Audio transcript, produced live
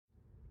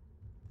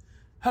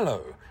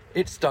Hello,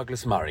 it's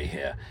Douglas Murray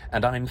here,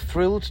 and I'm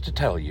thrilled to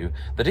tell you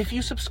that if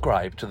you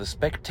subscribe to The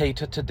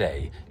Spectator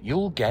today,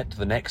 you'll get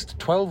the next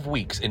 12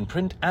 weeks in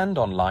print and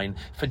online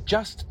for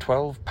just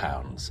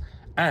 £12.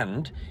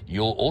 And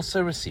you'll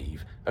also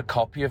receive a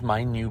copy of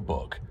my new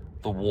book,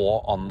 The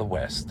War on the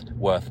West,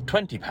 worth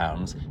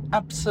 £20,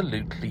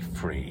 absolutely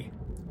free.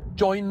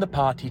 Join the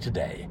party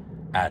today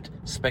at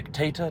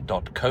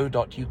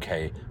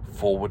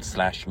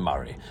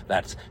spectator.co.uk/Murray.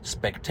 That's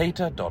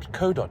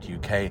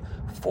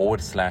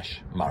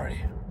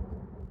spectator.co.uk/Murray.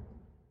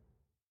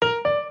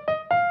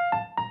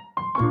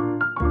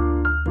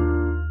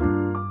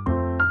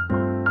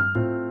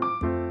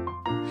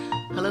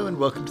 Hello and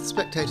welcome to the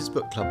Spectator's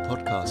Book Club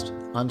podcast.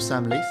 I'm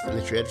Sam Leith, the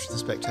literary editor of The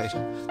Spectator,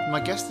 and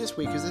my guest this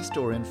week is the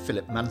historian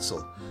Philip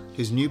Mansel,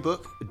 whose new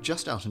book,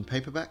 just out in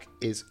paperback,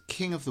 is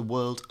King of the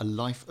World, A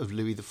Life of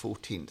Louis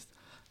XIV.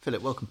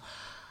 Philip, welcome.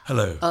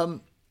 Hello.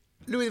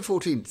 Louis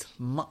XIV,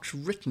 much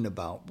written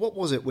about. What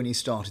was it when he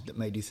started that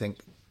made you think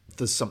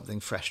there's something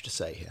fresh to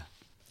say here?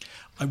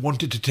 I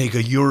wanted to take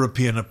a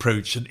European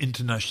approach, an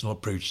international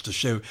approach, to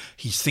show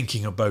he's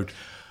thinking about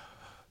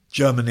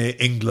Germany,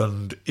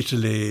 England,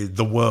 Italy,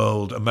 the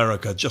world,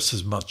 America, just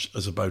as much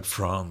as about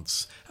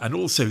France. And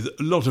also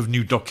a lot of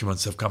new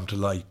documents have come to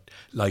light,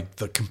 like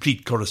the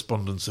complete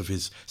correspondence of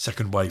his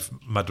second wife,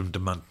 Madame de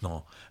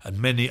Maintenon, and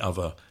many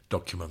other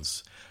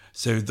documents.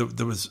 So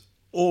there was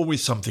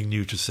always something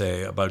new to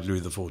say about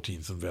Louis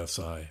XIV and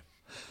Versailles.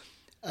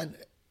 And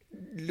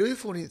Louis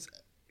XIV,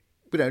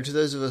 to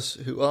those of us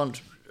who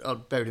aren't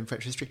buried in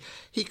French history,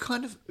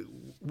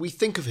 we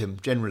think of him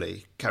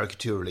generally,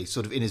 caricaturally,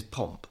 sort of in his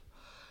pomp.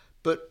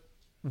 But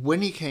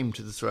when he came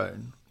to the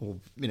throne, or,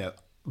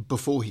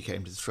 before he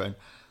came to the throne,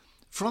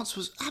 France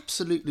was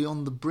absolutely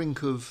on the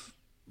brink of,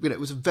 it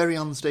was a very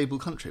unstable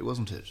country,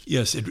 wasn't it?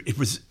 Yes, it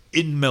was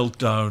in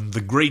meltdown.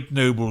 The great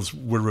nobles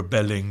were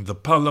rebelling. The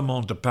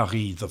Parlement de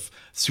Paris, the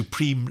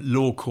supreme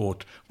law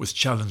court, was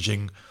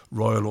challenging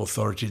royal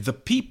authority. The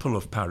people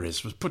of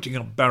Paris was putting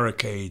up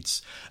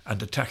barricades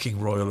and attacking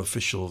royal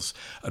officials.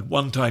 At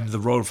one time, the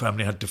royal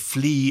family had to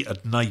flee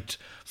at night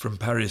from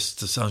Paris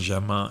to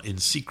Saint-Germain in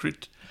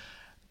secret.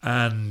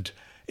 And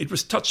it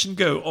was touch and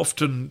go.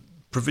 Often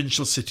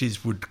provincial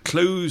cities would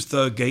close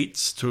their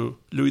gates to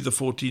Louis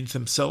XIV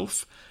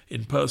himself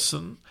in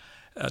person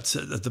at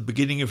the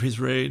beginning of his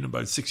reign,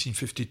 about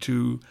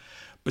 1652.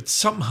 But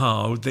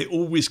somehow they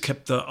always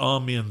kept their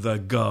army and their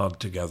guard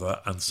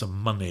together and some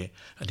money.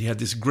 And he had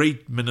this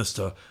great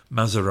minister,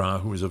 Mazarin,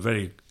 who was a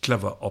very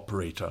clever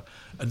operator.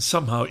 And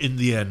somehow, in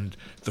the end,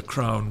 the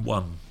crown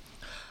won.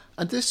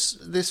 And this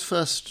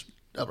first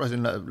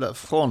uprising, La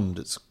Fronde,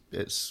 it's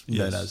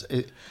known as.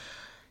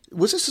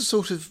 Was this a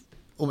sort of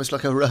almost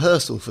like a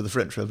rehearsal for the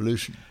French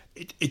Revolution?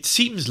 It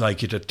seems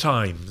like it at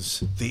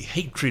times. The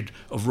hatred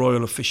of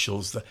royal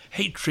officials, the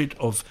hatred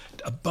of,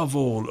 above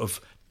all, of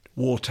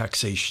war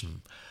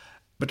taxation.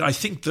 But I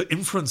think the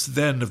influence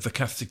then of the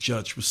Catholic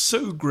Church was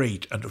so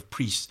great, and of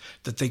priests,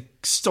 that they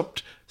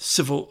stopped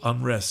civil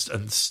unrest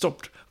and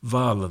stopped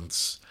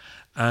violence.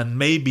 And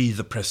maybe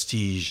the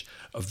prestige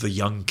of the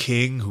young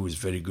king, who was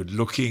very good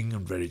looking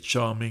and very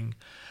charming.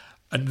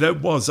 And there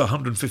was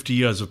 150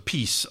 years of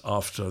peace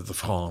after the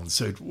Fronde,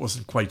 so it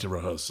wasn't quite a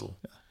rehearsal.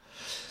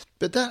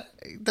 But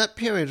that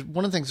period,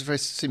 one of the things that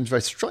seems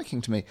very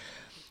striking to me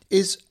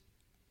is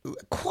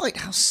quite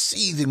how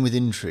seething with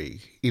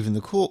intrigue even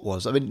the court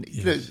was. I mean,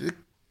 yes. The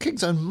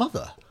king's own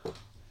mother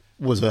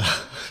was a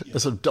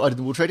sort of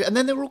dyed-in-the-wool traitor, and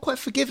then they were all quite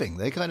forgiving.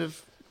 They kind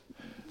of,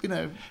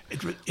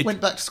 went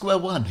back to square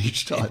one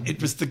each time.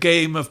 It was the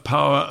game of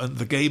power and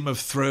the game of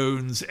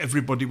thrones.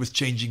 Everybody was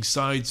changing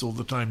sides all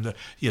the time.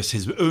 Yes,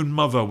 his own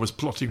mother was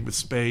plotting with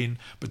Spain,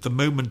 but the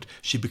moment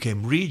she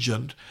became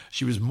regent,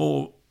 she was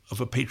more of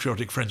a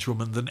patriotic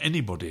Frenchwoman than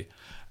anybody.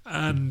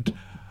 And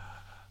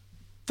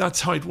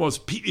that's how it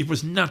was. It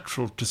was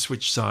natural to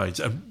switch sides.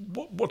 And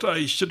what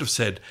I should have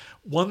said,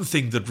 one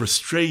thing that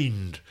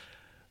restrained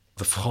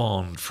the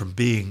Fronde from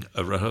being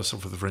a rehearsal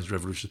for the French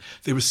Revolution,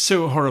 they were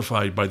so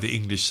horrified by the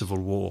English Civil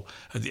War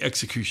and the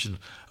execution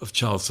of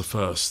Charles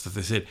I that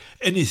they said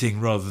anything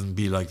rather than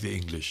be like the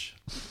English.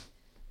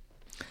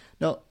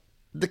 Now,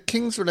 the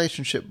king's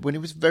relationship when he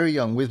was very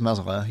young with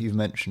Mazarin, you've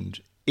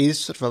mentioned, is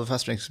sort of rather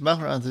fascinating. Because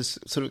Mazarin is this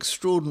sort of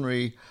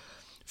extraordinary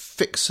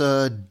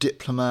fixer,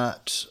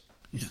 diplomat,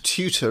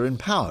 tutor in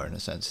power, in a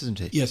sense, isn't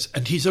he? Yes,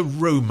 and he's a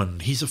Roman,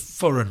 he's a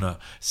foreigner,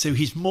 so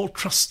he's more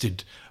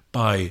trusted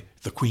by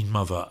the Queen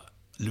Mother,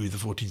 Louis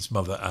XIV's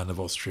mother, Anne of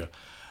Austria,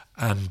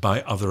 and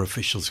by other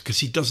officials,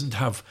 because he doesn't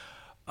have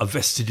a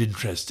vested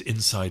interest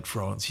inside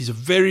France. He's a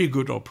very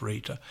good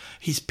operator.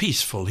 He's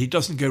peaceful. He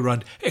doesn't go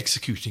around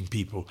executing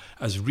people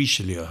as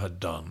Richelieu had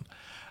done.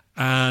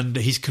 And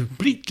he's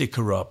completely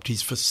corrupt.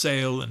 He's for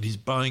sale and he's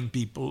buying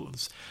people,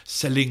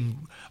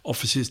 selling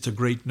offices to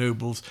great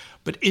nobles.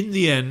 But in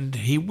the end,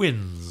 he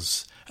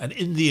wins. And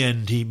in the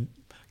end, he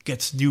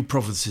gets new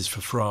provinces for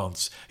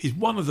France. He's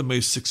one of the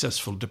most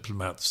successful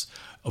diplomats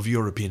of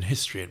European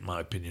history, in my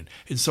opinion,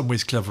 in some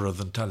ways cleverer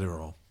than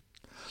Talleyrand.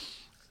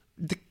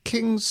 The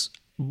king's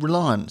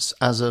reliance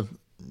as a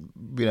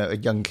a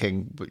young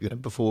king,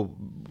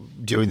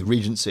 during the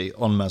Regency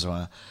on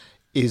Mazarin,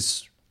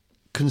 is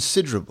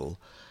considerable,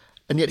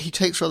 and yet he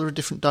takes rather a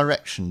different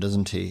direction,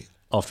 doesn't he,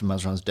 after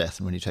Mazarin's death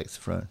and when he takes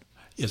the throne?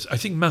 Yes, I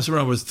think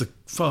Mazarin was the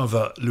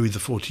father Louis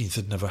XIV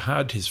had never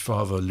had. His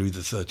father, Louis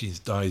XIII,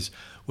 dies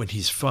when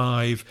he's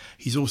 5.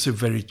 He's also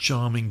very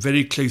charming,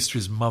 very close to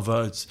his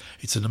mother.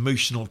 It's an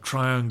emotional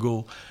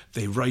triangle.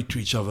 They write to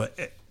each other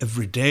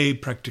every day,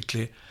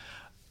 practically.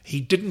 He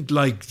didn't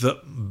like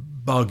the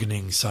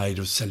bargaining side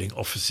of selling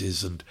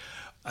offices and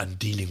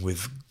dealing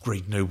with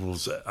great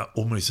nobles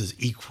almost as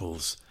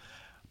equals.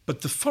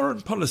 But the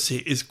foreign policy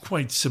is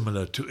quite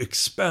similar: to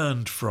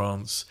expand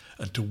France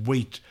and to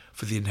wait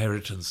for the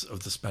inheritance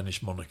of the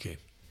Spanish monarchy.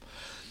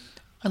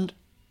 And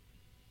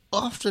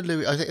after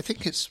Louis, I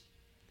think it's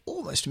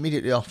almost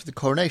immediately after the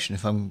coronation,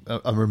 if I'm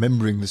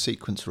remembering the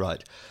sequence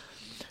right,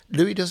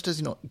 Louis does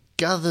he not,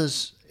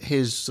 gathers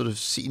his sort of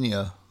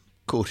senior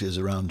courtiers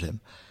around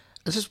him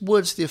and says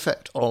words to the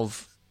effect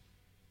of,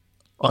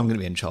 I'm going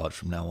to be in charge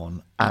from now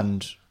on,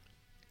 and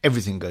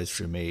everything goes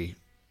through me,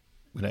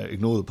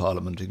 ignore the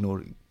parliament,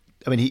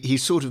 he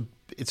sort of,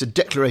 it's a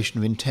declaration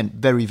of intent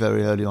very,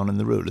 very early on in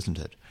the rule, isn't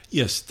it?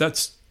 Yes,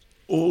 that's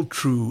all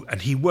true,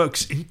 and he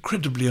works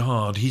incredibly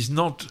hard. He's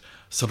not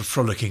sort of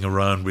frolicking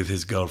around with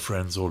his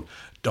girlfriends or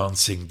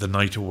dancing the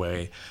night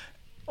away.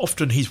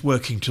 Often he's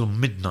working till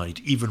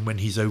midnight, even when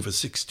he's over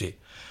 60.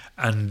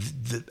 And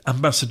the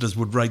ambassadors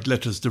would write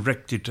letters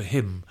directed to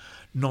him,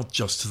 not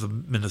just to the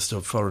Minister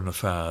of Foreign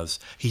Affairs.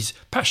 He's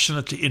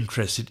passionately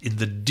interested in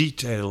the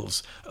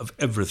details of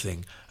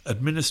everything: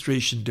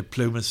 administration,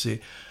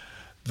 diplomacy,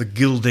 the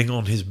gilding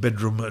on his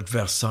bedroom at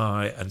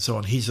Versailles, and so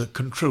on. He's a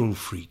control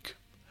freak.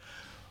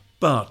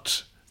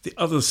 But the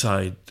other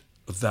side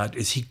of that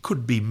is he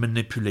could be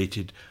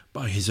manipulated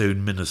by his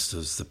own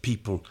ministers, the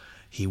people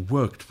he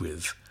worked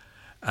with.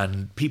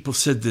 And people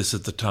said this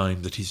at the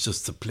time, that he's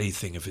just the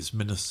plaything of his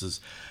ministers.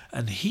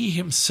 And he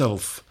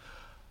himself,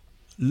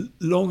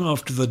 long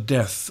after the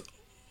death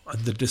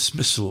and the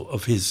dismissal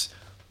of his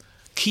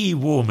key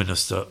war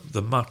minister,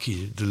 the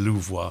Marquis de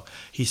Louvois,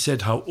 he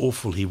said how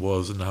awful he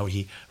was and how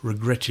he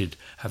regretted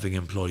having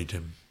employed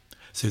him.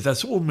 So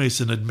that's almost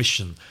an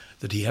admission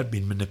that he had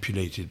been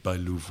manipulated by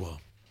Louvois.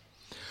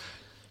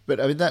 But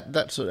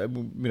that sort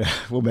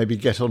of, we'll maybe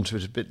get onto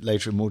it a bit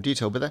later in more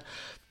detail, but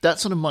that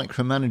sort of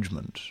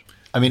micromanagement,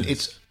 yes.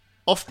 It's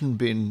often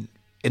been,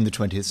 in the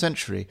 20th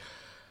century,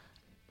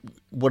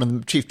 one of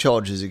the chief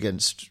charges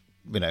against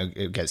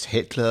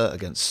Hitler,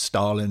 against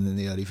Stalin in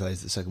the early phase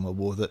of the Second World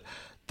War, that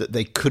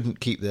they couldn't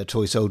keep their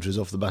toy soldiers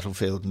off the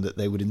battlefield, and that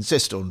they would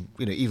insist on,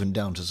 even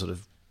down to sort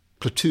of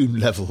platoon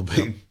level,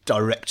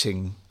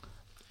 directing,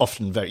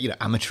 often very,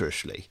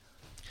 amateurishly.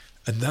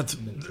 And that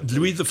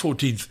Louis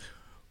XIV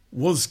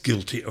was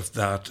guilty of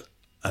that.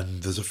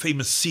 And there's a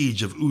famous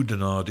siege of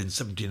Oudenarde in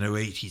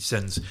 1708. He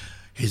sends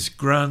his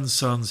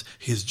grandsons,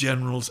 his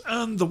generals,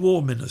 and the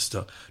war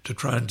minister to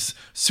try and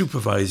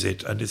supervise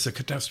it, and it's a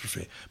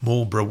catastrophe.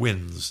 Marlborough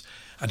wins.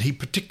 And he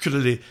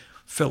particularly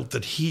felt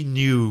that he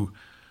knew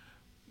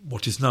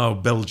what is now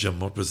Belgium,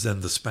 what was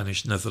then the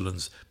Spanish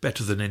Netherlands,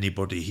 better than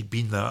anybody. He'd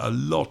been there a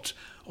lot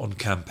on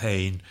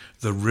campaign,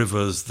 the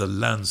rivers, the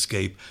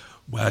landscape,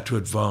 where to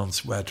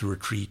advance, where to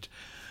retreat.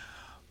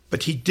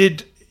 But he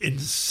did, in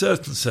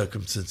certain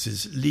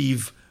circumstances,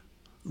 leave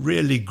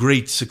really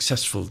great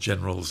successful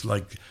generals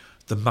like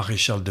the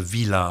Maréchal de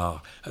Villars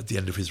at the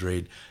end of his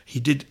reign. He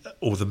did,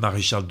 or the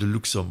Maréchal de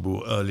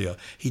Luxembourg earlier.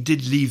 He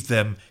did leave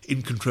them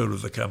in control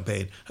of the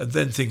campaign, and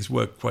then things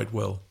worked quite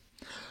well.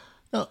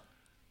 Now,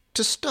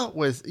 to start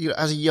with,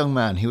 as a young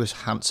man, he was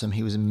handsome,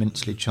 he was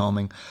immensely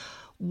charming.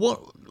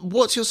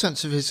 What's your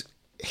sense of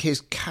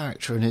his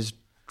character and his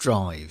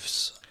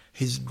drives?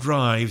 His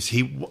drives,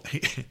 he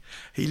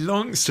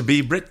longs to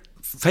be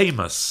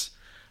famous,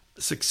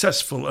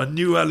 successful, a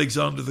new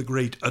Alexander the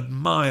Great,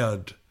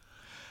 admired.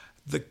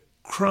 The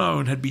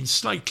crown had been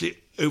slightly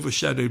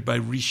overshadowed by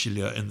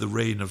Richelieu in the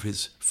reign of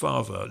his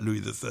father, Louis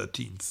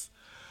XIII,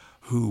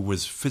 who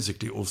was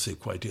physically also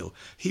quite ill.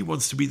 He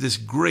wants to be this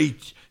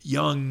great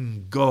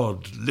young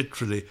god,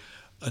 literally,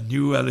 a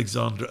new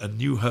Alexander, a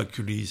new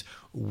Hercules,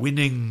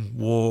 winning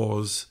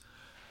wars.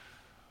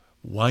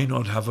 Why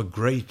not have a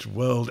great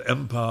world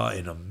empire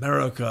in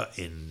America,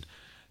 in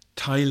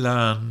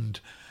Thailand,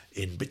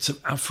 in bits of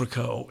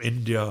Africa or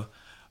India,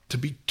 to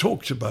be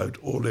talked about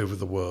all over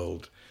the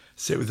world?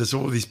 So there's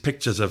all these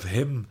pictures of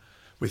him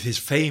with his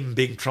fame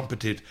being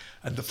trumpeted,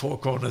 and the four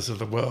corners of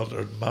the world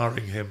are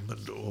admiring him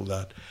and all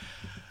that.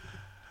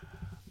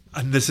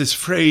 And there's this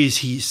phrase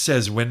he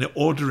says when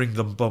ordering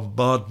the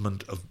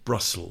bombardment of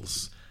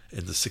Brussels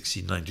in the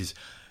 1690s,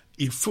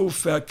 "Il faut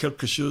faire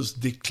quelque chose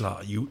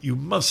d'éclat." You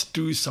must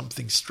do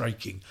something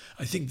striking.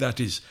 I think that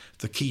is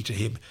the key to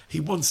him. He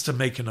wants to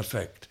make an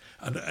effect.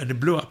 And it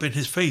blew up in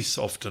his face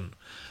often.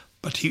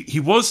 But he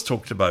was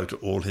talked about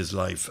all his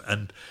life.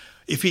 And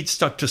if he'd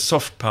stuck to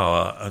soft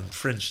power and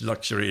French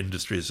luxury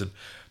industries and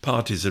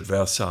parties at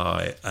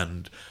Versailles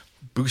and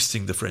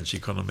boosting the French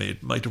economy,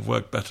 it might have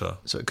worked better.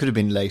 So it could have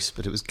been lace,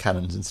 but it was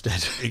cannons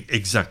instead.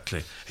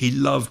 Exactly. He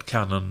loved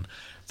cannon.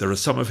 There are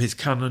some of his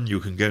cannon. You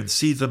can go and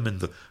see them in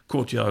the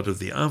courtyard of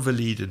the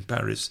Invalides in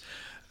Paris.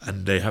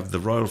 And they have the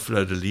Royal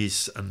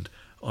Fleur-de-Lis, and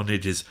on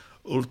it is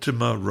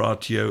Ultima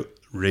Ratio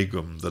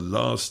Regum, the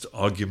last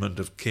argument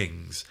of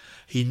kings.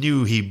 He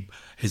knew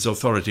his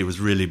authority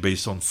was really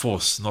based on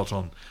force, not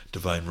on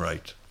divine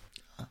right.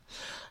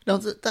 Now,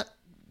 that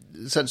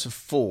sense of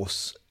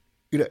force,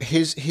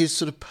 his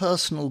sort of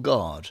personal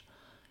guard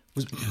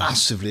was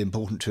massively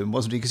important to him,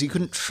 wasn't he? Because he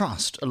couldn't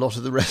trust a lot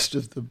of the rest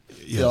of the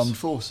armed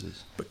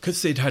forces.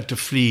 Because they'd had to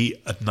flee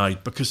at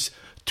night, because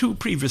 2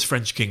 previous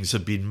French kings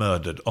had been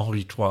murdered, Henri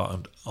III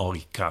and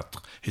Henri IV,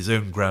 his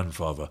own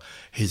grandfather.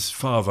 His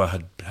father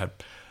had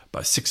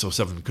about 6 or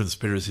 7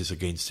 conspiracies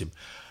against him.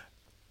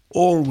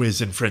 Always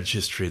in French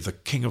history, the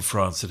King of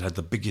France had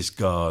the biggest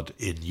guard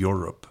in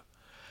Europe.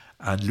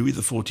 And Louis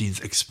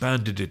XIV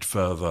expanded it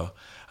further,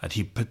 and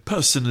he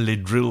personally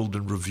drilled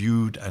and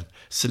reviewed and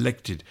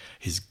selected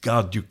his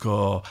garde du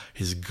corps,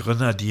 his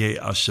grenadiers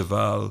à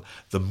cheval,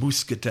 the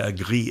mousquetaires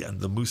gris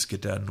and the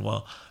mousquetaires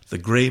noirs, the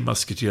grey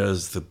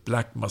musketeers, the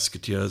black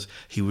musketeers.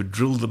 He would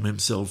drill them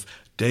himself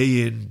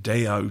day in,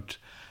 day out,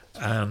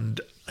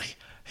 and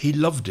he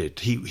loved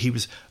it. He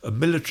was a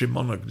military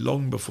monarch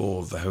long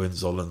before the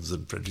Hohenzollerns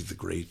and Frederick the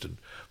Great and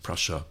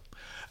Prussia.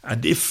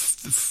 And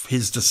if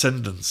his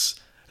descendants,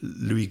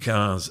 Louis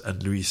XV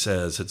and Louis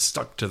XVI, had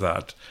stuck to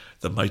that,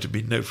 there might have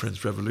been no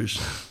French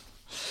Revolution.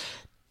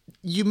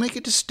 You make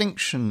a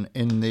distinction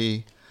in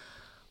the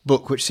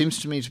book, which seems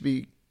to me to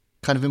be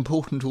kind of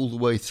important all the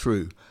way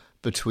through,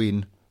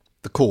 between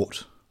the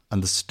court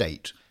and the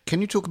state. Can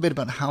you talk a bit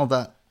about how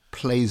that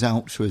plays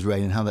out through his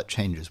reign and how that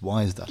changes?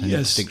 Why is that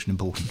distinction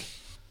important?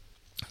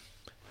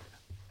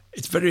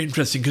 It's very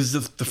interesting because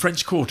the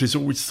French court is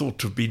always thought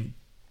to have been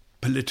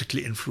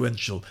politically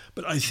influential,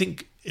 but I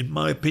think, in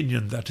my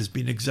opinion, that has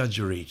been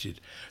exaggerated.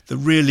 The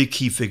really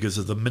key figures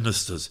are the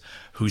ministers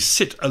who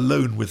sit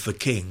alone with the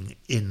king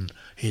in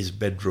his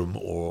bedroom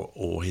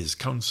or his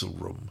council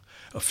room,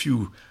 a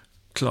few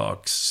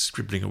clerks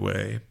scribbling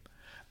away,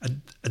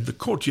 and the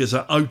courtiers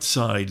are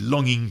outside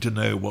longing to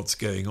know what's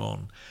going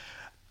on.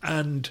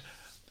 And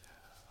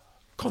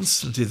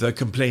constantly they're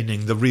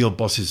complaining, the real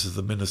bosses of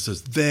the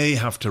ministers, they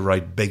have to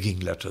write begging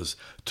letters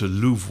to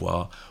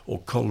Louvois or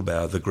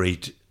Colbert, the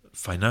great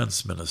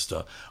finance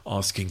minister,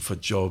 asking for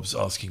jobs,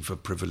 asking for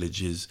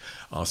privileges,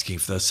 asking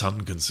if their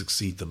son can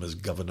succeed them as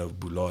governor of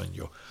Boulogne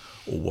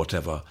or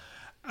whatever.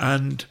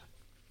 And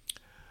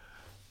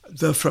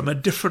they're from a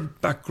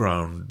different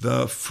background.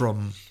 They're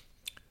from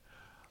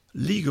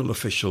legal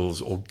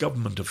officials or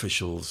government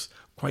officials,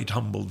 quite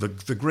humble.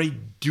 The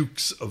great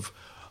dukes of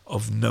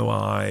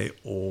Noailles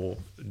or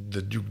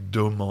the Duc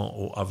d'Aumont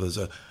or others,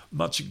 a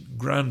much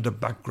grander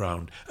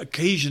background.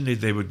 Occasionally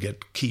they would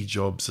get key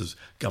jobs as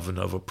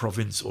governor of a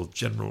province or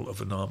general of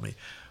an army,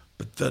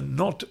 but they're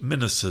not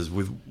ministers,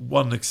 with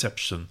one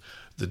exception,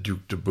 the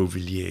Duc de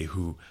Beauvilliers,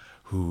 who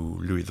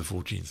Louis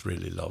XIV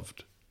really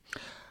loved.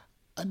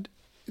 And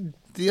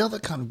the other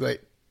kind of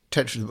great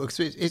tension of the book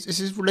is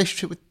his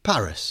relationship with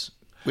Paris,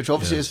 which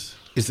obviously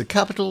is the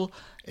capital,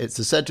 it's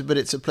the centre, but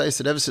it's a place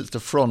that ever since the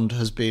Fronde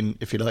has been,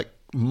 if you like,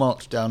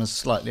 marked down as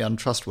slightly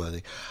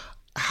untrustworthy.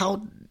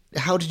 How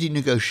did he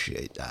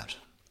negotiate that?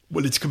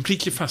 Well, it's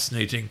completely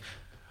fascinating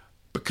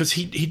because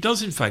he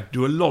does in fact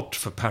do a lot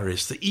for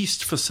Paris. The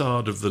east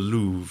facade of the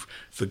Louvre,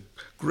 the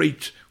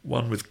great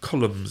one with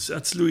columns,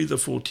 that's Louis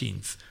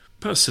XIV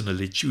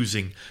personally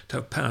choosing to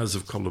have pairs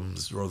of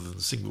columns rather than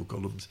single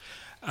columns.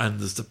 And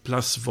there's the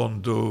Place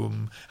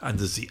Vendôme, and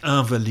there's the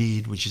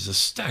Invalides, which is a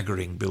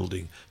staggering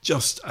building,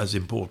 just as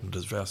important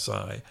as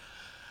Versailles.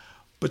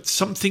 But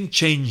something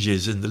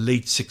changes in the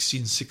late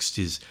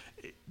 1660s.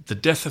 The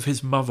death of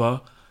his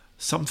mother,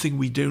 something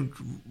we don't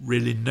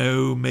really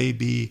know,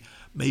 maybe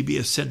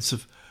a sense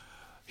of...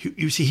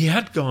 You see, he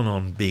had gone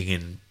on being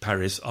in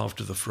Paris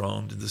after the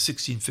Fronde in the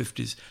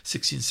 1650s,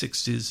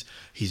 1660s.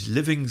 He's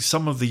living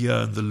some of the year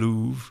in the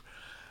Louvre,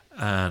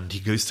 and he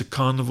goes to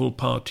carnival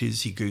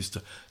parties, he goes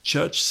to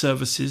church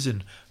services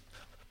in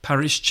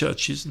parish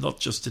churches, not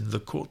just in the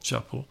court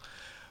chapel.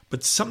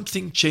 But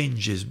something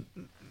changes.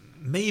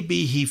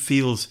 Maybe he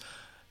feels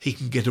he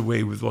can get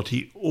away with what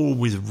he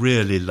always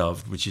really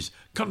loved, which is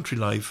country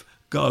life,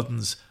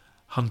 gardens,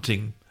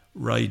 hunting,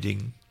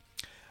 riding.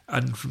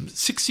 And from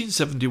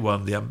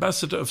 1671, the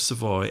ambassador of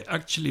Savoy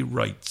actually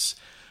writes,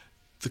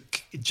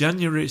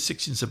 January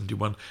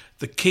 1671,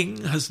 the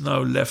king has now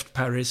left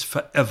Paris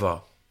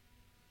forever.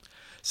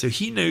 So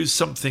he knows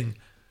something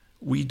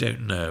we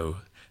don't know,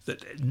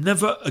 that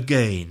never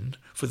again,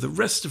 for the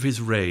rest of his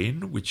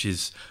reign, which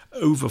is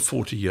over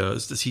 40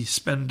 years, does he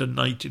spend a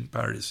night in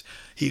Paris.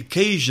 He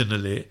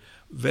occasionally,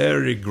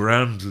 very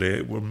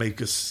grandly, will make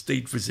a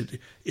state visit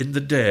in the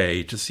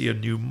day to see a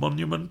new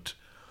monument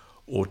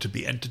or to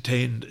be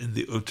entertained in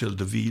the Hôtel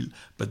de Ville,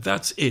 but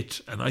that's it.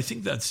 And I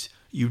think that's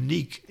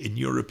unique in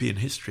European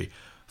history.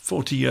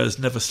 40 years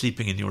never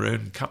sleeping in your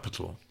own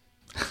capital.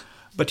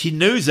 But he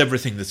knows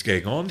everything that's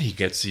going on. He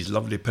gets these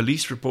lovely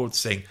police reports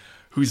saying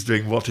who's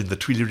doing what in the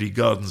Tuileries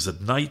Gardens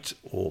at night,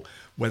 or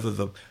whether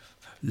the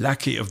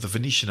lackey of the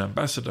Venetian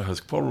ambassador has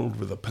quarrelled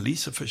with a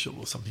police official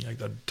or something like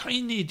that.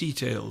 Tiny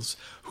details: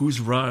 who's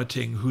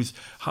rioting,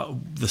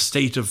 the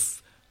state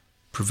of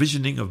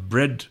provisioning of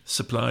bread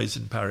supplies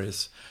in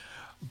Paris.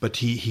 But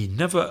he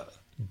never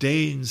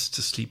deigns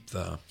to sleep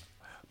there.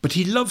 But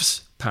he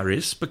loves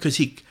Paris because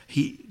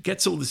he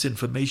gets all this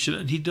information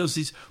and he does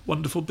these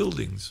wonderful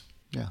buildings.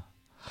 Yeah.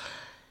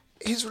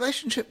 His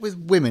relationship with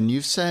women,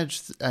 you've said,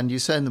 and you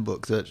say in the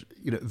book that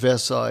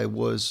Versailles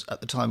was at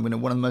the time one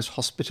of the most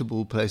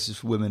hospitable places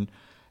for women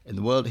in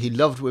the world. He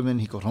loved women,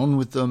 he got on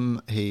with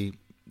them, he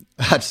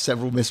had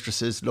several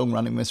mistresses,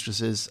 long-running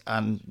mistresses,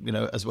 and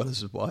as well as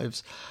his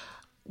wives.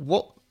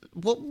 What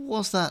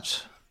was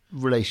that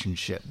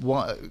relationship?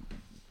 Why?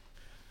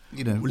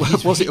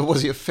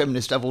 Was he a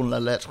feminist avant la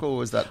lettre, or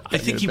was that? I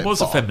think he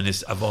was a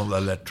feminist avant la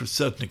lettre to a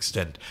certain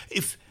extent.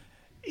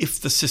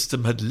 If the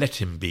system had let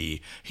him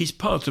be, he's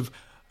part of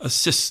a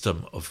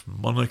system of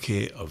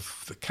monarchy,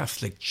 of the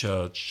Catholic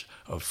Church,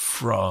 of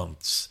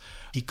France.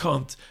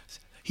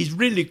 He's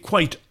really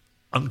quite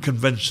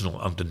unconventional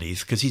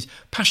underneath, because he's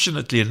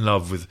passionately in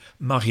love with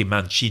Marie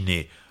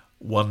Mancini,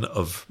 one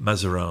of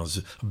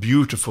Mazarin's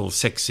beautiful,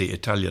 sexy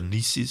Italian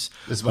nieces.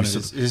 This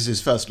is his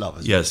first love,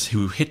 isn't it? Yes,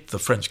 who hit the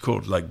French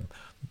court like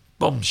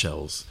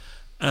bombshells.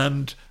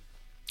 And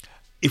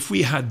if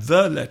we had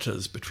their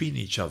letters between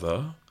each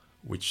other,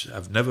 which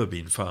have never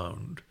been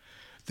found,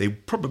 they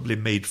probably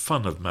made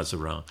fun of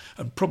Mazarin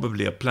and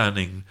probably are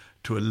planning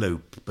to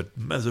elope, but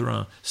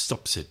Mazarin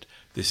stops it.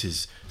 This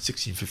is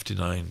 1659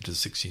 to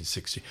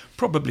 1660.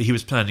 Probably he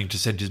was planning to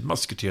send his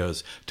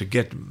musketeers to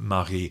get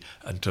Marie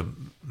and to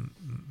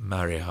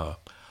marry her.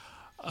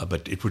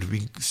 But it would have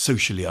been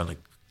socially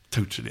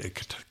totally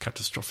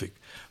catastrophic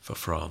for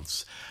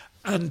France.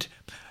 And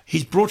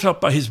he's brought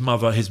up by his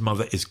mother. His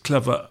mother is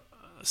clever,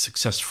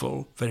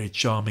 successful, very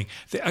charming.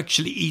 They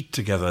actually eat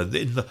together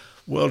in the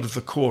world of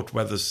the court,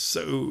 where there's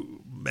so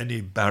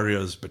many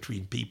barriers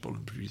between people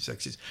and between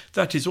sexes.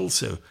 That is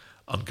also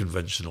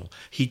unconventional.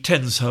 He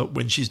tends her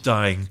when she's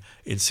dying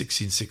in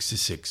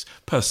 1666,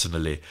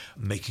 personally,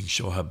 making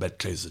sure her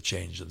bedclothes are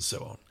changed and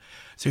so on.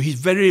 So he's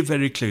very,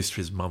 very close to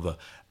his mother,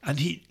 and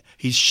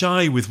he's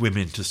shy with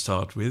women to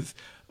start with.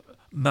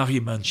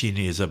 Marie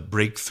Mancini is a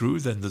breakthrough.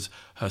 Then there's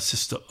her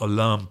sister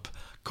Olympe,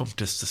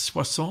 Comtesse de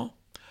Soissons,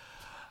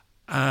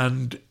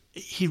 and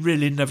he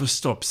really never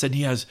stops. Then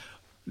he has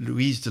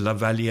Louise de la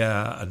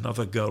Vallière,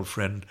 another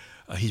girlfriend.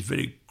 He's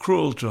very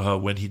cruel to her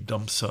when he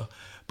dumps her,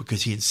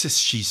 because he insists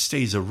she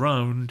stays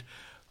around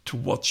to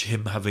watch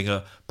him having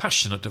a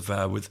passionate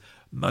affair with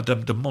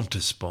Madame de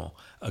Montespan,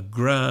 a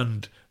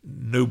grand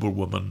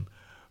noblewoman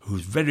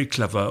who's very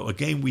clever.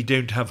 Again, we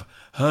don't have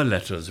her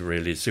letters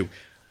really, so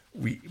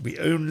we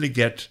only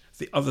get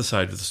the other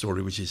side of the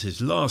story, which is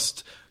his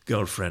last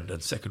girlfriend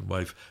and second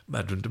wife,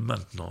 Madame de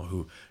Maintenon,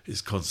 who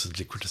is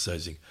constantly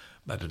criticising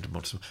Madame de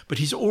Montespan. But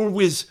he's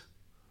always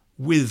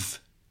with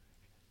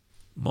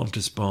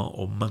Montespan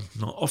or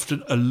Maintenon,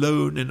 often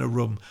alone in a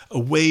room,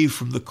 away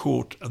from the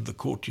court and the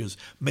courtiers.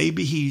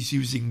 Maybe he's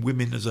using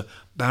women as a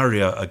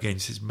barrier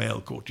against his male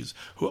courtiers,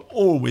 who are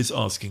always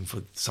asking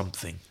for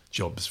something,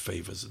 jobs,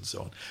 favours, and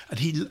so on. And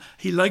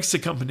he likes the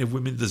company of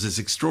women. There's this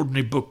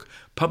extraordinary book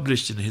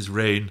published in his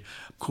reign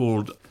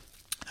called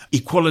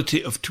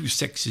Equality of Two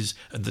Sexes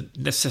and the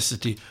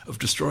Necessity of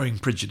Destroying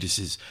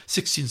Prejudices,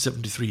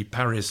 1673,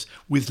 Paris,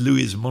 with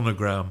Louis's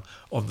monogram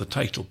on the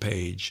title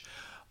page.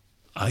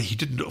 He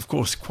didn't, of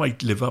course,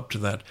 quite live up to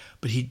that,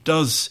 but he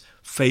does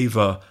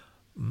favour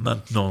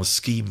Maintenon's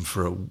scheme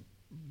for a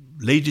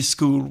ladies'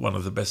 school, one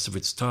of the best of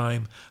its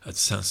time, at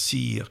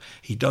Saint-Cyr.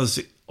 He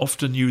does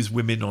often use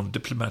women on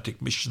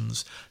diplomatic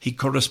missions. He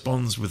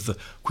corresponds with the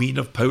Queen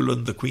of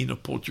Poland, the Queen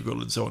of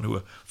Portugal, and so on, who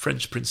are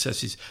French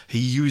princesses. He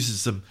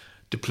uses them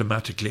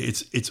diplomatically.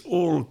 It's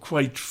all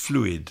quite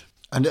fluid.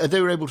 And they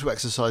were able to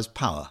exercise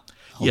power?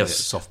 Yes.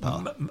 Soft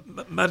power.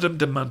 Madame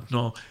de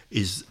Maintenon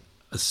is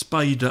a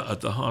spider at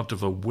the heart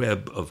of a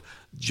web of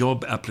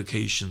job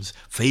applications,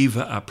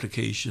 favour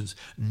applications,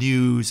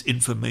 news,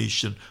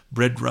 information,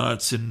 bread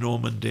riots in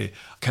Normandy.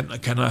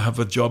 Can I have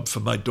a job for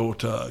my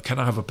daughter? Can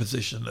I have a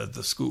position at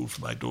the school for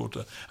my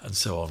daughter? And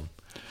so on.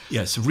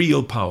 Yes,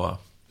 real power.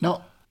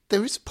 Now,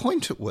 there is a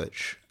point at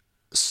which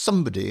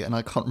somebody, and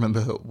I can't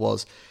remember who it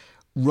was,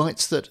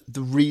 writes that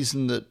the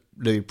reason that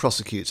Louis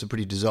prosecutes a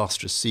pretty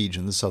disastrous siege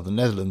in the southern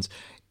Netherlands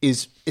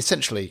is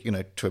essentially,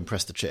 to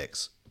impress the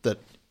chicks. That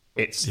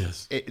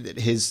it's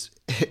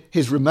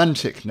his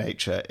romantic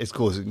nature is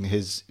causing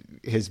his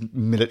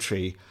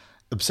military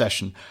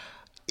obsession.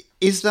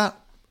 Is that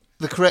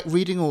the correct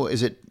reading, or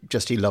is it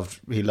just he loved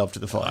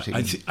the fighting?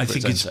 I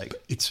think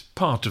it's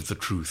part of the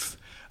truth.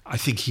 I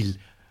think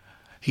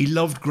he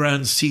loved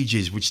grand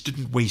sieges which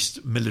didn't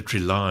waste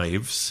military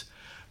lives,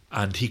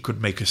 and he could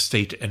make a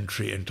state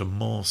entry into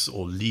Mons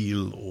or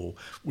Lille or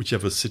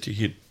whichever city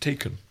he had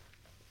taken.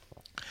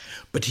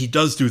 But he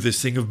does do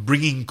this thing of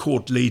bringing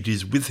court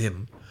ladies with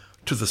him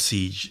to the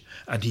siege,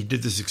 and he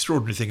did this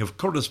extraordinary thing of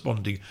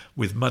corresponding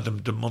with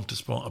Madame de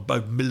Montespan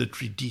about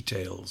military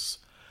details.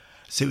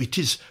 So it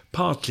is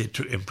partly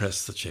to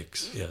impress the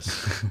chicks,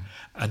 yes.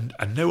 and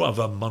no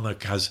other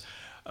monarch has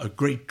a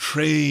great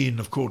train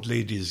of court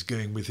ladies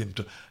going with him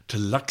to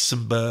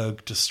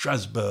Luxembourg, to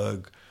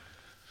Strasbourg,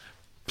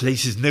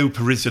 places no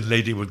Parisian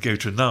lady would go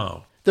to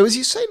now. Though, as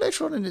you say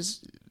later on in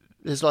his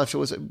life,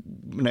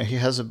 he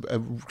has a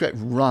great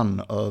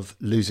run of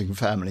losing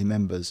family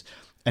members,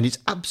 and he's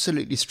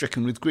absolutely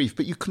stricken with grief.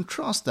 But you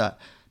contrast that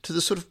to the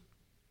sort of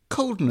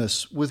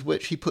coldness with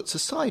which he puts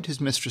aside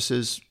his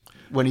mistresses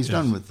when he's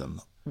done with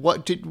them.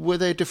 Were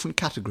they a different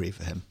category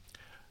for him?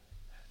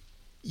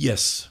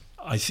 Yes,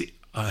 I think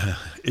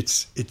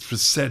it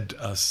was said.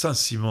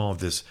 Saint-Simon,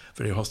 this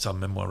very hostile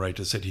memoir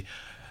writer, said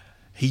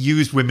he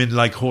used women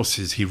like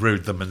horses. He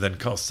rode them and then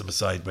cast them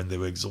aside when they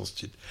were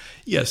exhausted.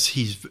 Yes,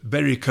 he's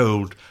very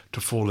cold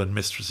to fallen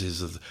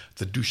mistresses of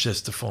the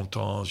Duchesse de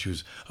Fontanges,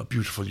 who's a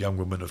beautiful young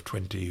woman of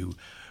 20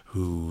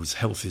 whose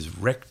health is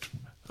wrecked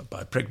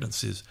by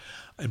pregnancies,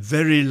 and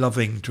very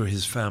loving to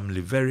his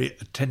family, very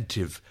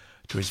attentive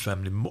to his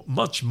family,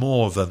 much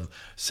more than,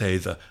 say,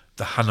 the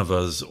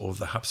Hanovers or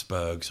the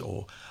Habsburgs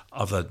or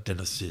other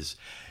dynasties.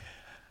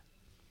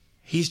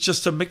 He's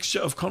just a mixture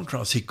of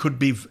contrasts. He could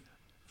be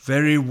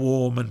very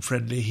warm and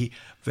friendly,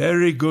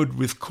 very good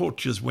with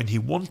courtiers when he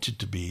wanted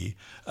to be,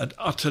 and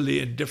utterly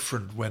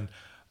indifferent when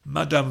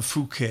Madame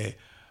Fouquet,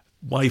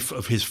 wife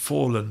of his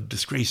fallen,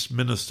 disgraced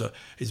minister,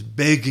 is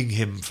begging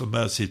him for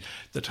mercy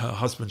that her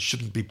husband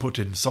shouldn't be put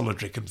in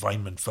solitary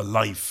confinement for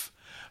life.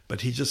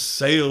 But he just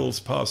sails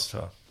past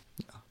her.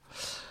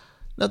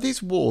 Now,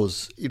 these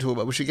wars you talk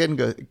about, which again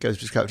goes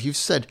to his character, you've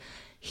said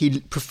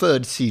he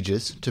preferred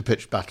sieges to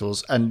pitched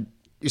battles, and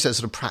you said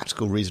sort of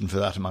practical reason for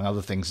that, among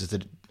other things, is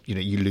that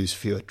you lose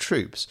fewer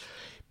troops.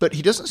 But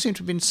he doesn't seem to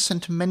have been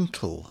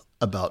sentimental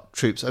about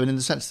troops. I mean, in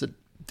the sense that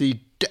the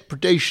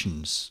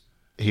depredations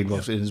he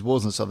involved in his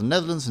wars in the southern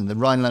Netherlands and the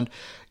Rhineland,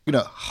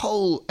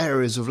 whole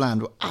areas of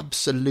land were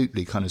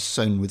absolutely kind of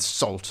sown with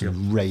salt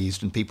and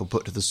razed and people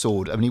put to the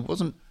sword. I mean, he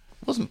wasn't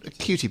a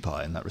cutie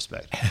pie in that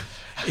respect.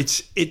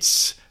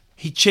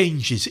 He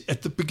changes.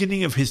 At the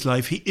beginning of his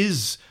life, he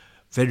is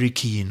very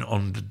keen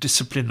on the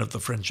discipline of the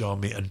French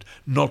army and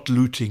not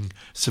looting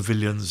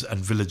civilians and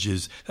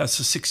villages. That's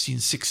the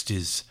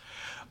 1660s.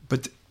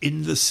 But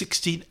in the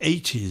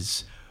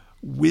 1680s,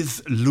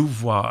 with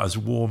Louvois as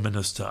war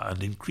minister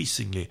and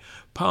increasingly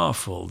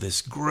powerful,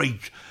 this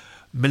great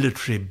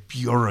military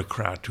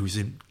bureaucrat who's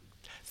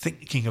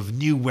thinking of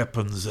new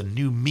weapons and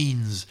new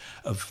means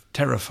of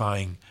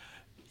terrifying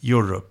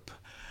Europe.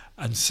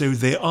 And so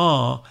they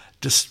are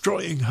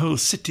destroying whole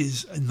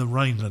cities in the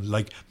Rhineland,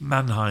 like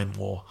Mannheim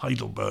or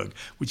Heidelberg,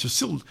 which have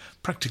still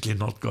practically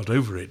not got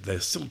over it. They're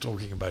still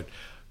talking about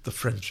the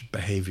French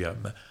behaviour.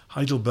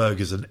 Heidelberg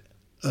is an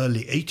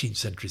early 18th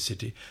century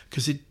city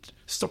because it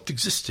stopped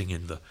existing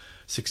in the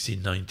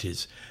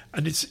 1690s.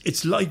 And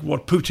it's like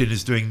what Putin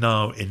is doing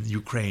now in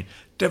Ukraine,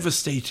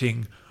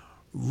 devastating,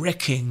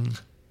 wrecking.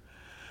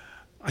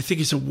 I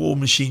think it's a war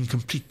machine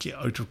completely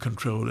out of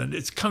control, and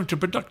it's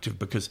counterproductive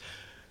because,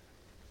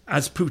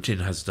 as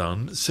Putin has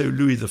done, so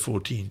Louis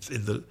XIV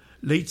in the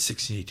late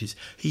 1680s,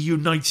 he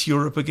unites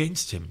Europe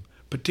against him,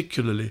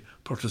 particularly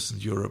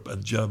Protestant Europe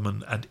and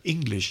German and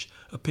English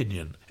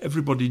opinion.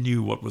 Everybody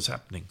knew what was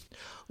happening.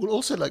 Well,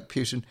 also like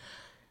Putin,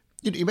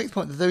 you make the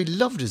point that though he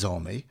loved his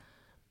army,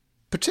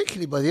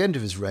 particularly by the end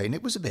of his reign,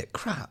 it was a bit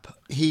crap.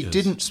 He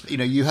didn't,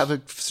 you have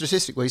a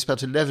statistic where he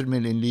spent 11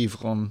 million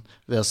livres on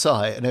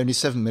Versailles and only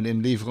 7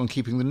 million livres on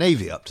keeping the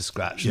navy up to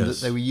scratch. Yes. And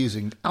that they were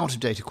using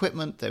out-of-date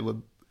equipment. They were,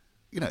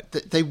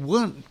 they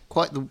weren't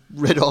quite the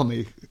Red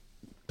Army.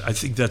 I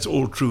think that's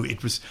all true.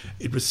 It was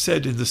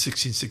said in the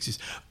 1660s,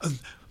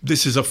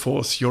 this is a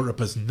force Europe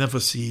has never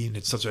seen.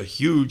 It's such a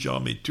huge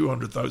army,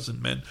 200,000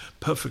 men,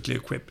 perfectly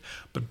equipped.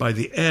 But by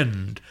the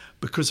end,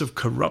 because of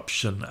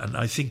corruption and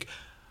I think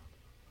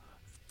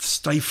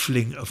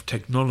stifling of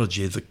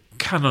technology, the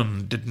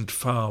cannon didn't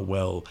fire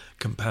well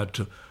compared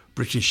to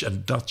British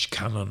and Dutch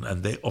cannon,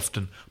 and they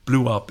often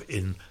blew up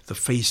in the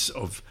face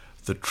of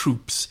the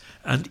troops.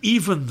 And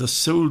even the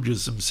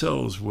soldiers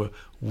themselves were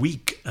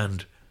weak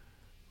and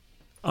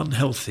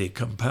unhealthy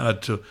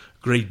compared to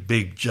great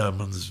big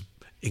Germans,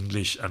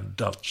 English and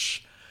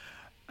Dutch.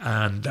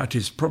 And that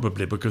is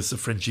probably because the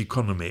French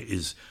economy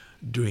is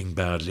doing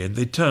badly. And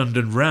they turned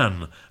and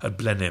ran at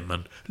Blenheim,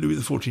 and Louis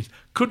XIV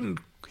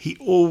he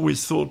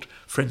always thought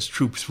French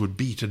troops would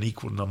beat an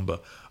equal number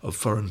of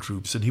foreign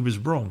troops, and he was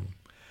wrong.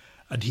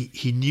 And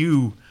he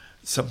knew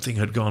something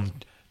had gone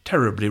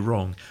terribly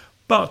wrong.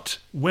 But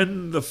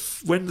when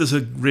there's a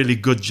really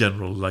good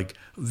general like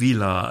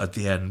Villars at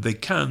the end, they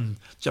can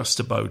just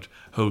about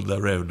hold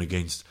their own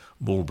against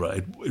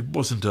Marlborough. It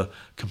wasn't a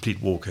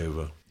complete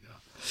walkover.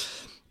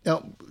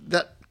 Now,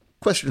 that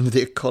question of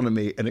the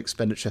economy and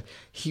expenditure,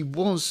 he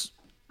was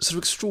sort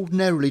of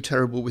extraordinarily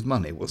terrible with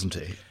money, wasn't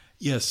he?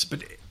 Yes,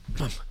 but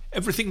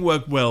everything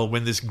worked well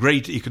when this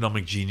great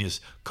economic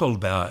genius,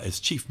 Colbert, as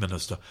chief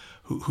minister,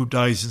 who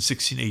dies in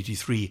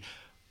 1683,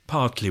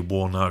 partly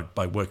worn out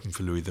by working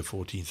for Louis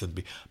XIV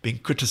and being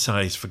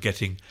criticised for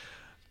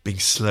being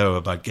slow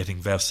about getting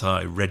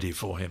Versailles ready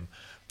for him.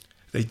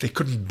 They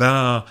couldn't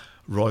bear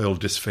royal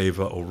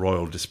disfavour or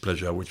royal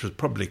displeasure, which was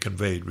probably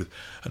conveyed with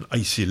an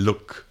icy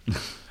look.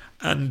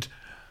 And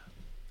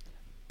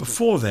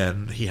before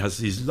then, he has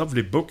these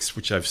lovely books,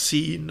 which I've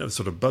seen, a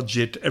sort of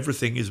budget.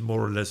 Everything is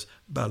more or less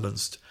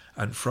balanced,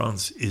 and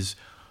France is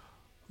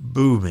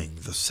booming,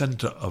 the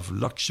centre of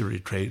luxury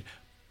trade.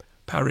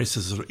 Paris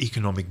is a sort of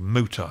economic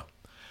motor.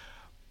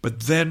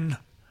 But then,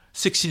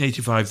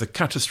 1685, the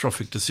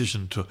catastrophic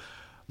decision to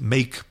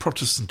make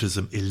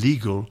Protestantism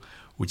illegal,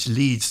 which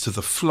leads to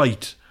the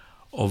flight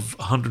of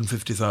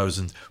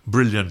 150,000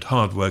 brilliant,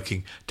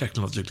 hard-working,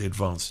 technologically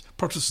advanced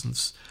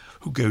Protestants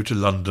who go to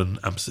London,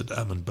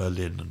 Amsterdam and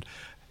Berlin and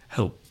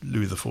help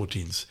Louis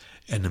XIV's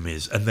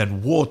enemies. And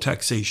then war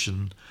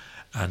taxation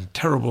and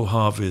terrible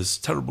harvests,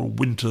 terrible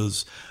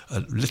winters, a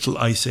little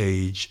ice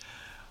age.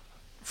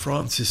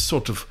 France is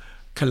sort of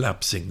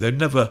collapsing. They're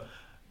never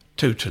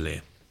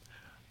totally.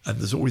 And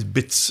there's always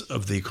bits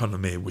of the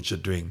economy which are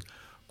doing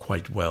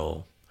quite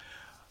well.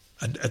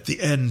 And at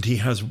the end, he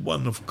has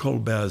one of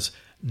Colbert's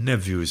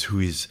nephews, who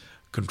is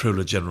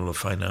Controller General of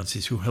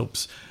Finances, who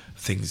helps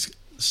things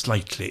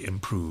slightly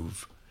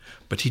improve.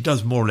 But he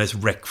does more or less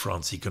wreck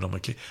France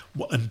economically.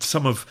 And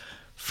some of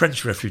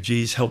French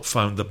refugees helped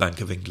found the Bank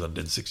of England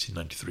in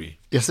 1693.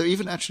 Yeah, so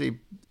even actually,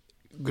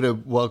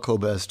 while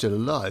Colbert's still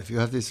alive, you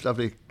have these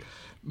lovely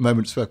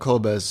moments where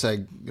Colbert's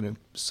saying,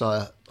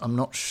 Sire, I'm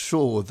not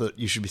sure that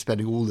you should be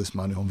spending all this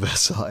money on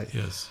Versailles.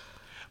 Yes.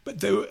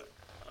 But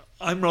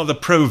I'm rather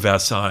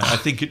pro-Versailles. I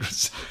think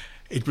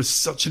it was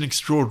such an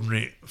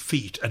extraordinary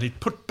feat, and it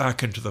put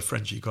back into the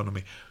French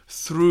economy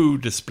through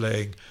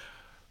displaying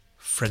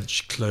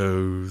French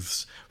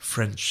clothes,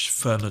 French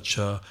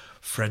furniture,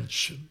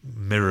 French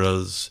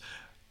mirrors,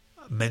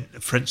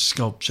 French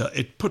sculpture.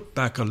 It put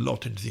back a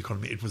lot into the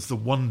economy. It was the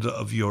wonder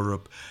of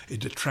Europe.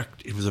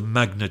 It was a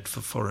magnet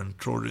for foreign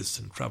tourists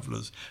and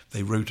travellers.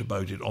 They wrote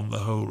about it on the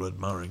whole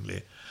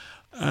admiringly.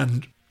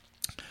 And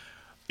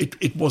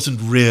it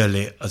wasn't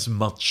really as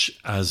much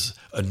as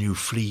a new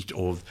fleet,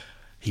 or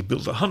he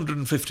built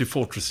 150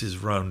 fortresses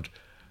around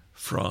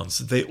France.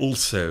 They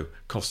also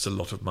cost a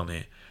lot of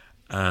money,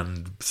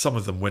 and some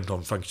of them went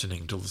on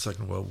functioning until the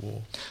Second World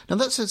War. Now,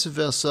 that sense of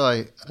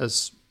Versailles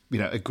as,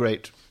 a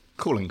great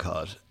calling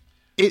card,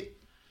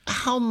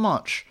 how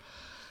much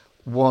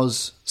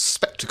was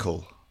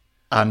spectacle?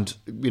 And,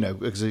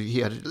 because he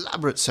had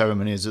elaborate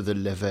ceremonies of the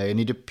levee, and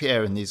he'd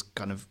appear in these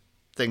kind of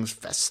things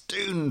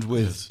festooned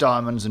with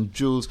diamonds and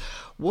jewels.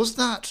 Was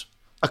that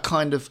a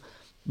kind of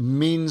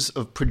means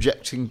of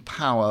projecting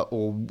power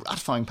or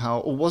ratifying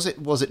power, or was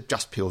it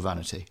just pure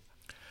vanity?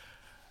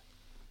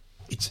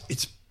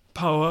 It's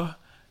power,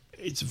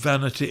 it's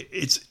vanity,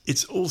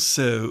 it's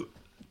also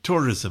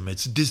tourism.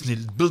 It's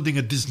building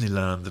a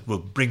Disneyland that will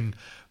bring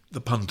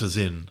the punters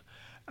in.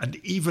 And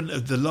even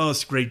at the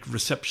last great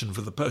reception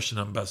for the Persian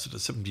ambassador,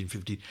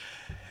 1750,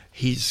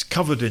 he's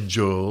covered in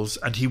jewels,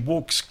 and he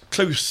walks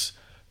close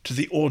to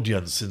the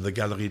audience in the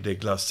Galerie des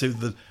Glaces,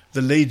 so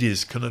the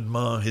ladies can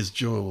admire his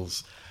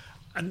jewels.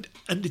 And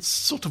it's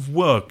sort of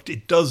worked.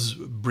 It does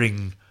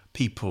bring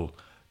people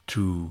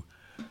to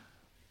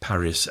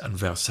Paris and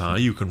Versailles.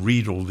 You can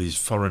read all these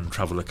foreign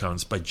travel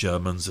accounts by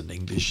Germans and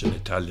English and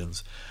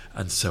Italians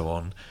and so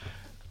on.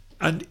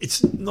 And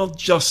it's not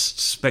just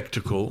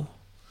spectacle,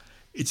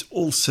 it's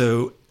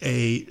also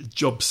a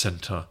job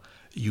centre.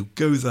 You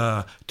go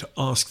there to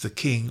ask the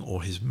king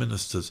or his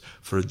ministers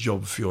for a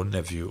job for your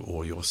nephew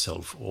or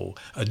yourself, or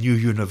a new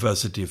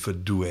university for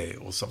Douai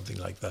or something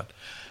like that.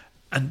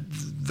 And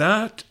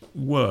that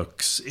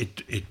works.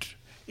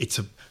 It's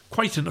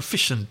quite an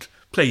efficient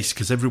place,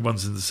 because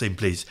everyone's in the same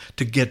place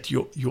to get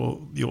your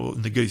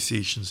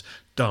negotiations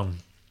done.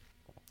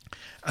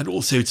 And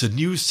also, it's a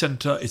news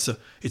centre.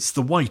 It's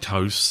the White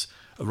House,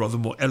 a rather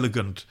more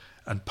elegant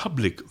and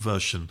public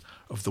version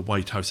of the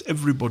White House.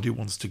 Everybody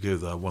wants to go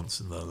there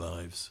once in their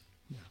lives.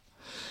 Yeah.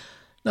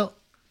 Now,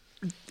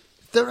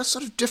 there are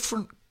sort of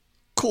different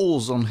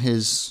calls on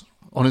his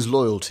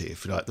loyalty,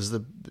 if you like. There's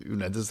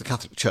the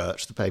Catholic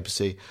Church, the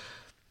papacy.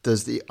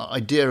 There's the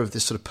idea of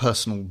this sort of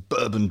personal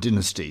Bourbon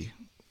dynasty,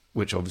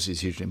 which obviously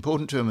is hugely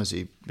important to him as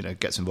he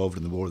gets involved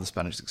in the War of the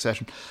Spanish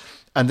Succession.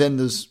 And then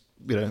there's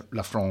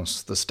La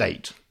France, the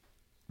state.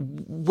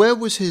 Where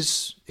was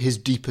his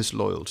deepest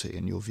loyalty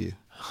in your view?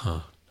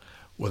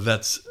 Well,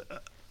 that's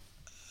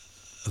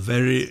a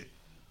very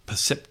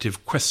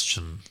perceptive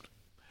question.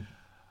 It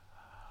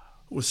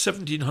was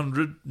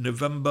 1700,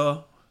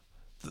 November.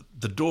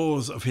 The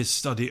doors of his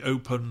study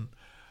open.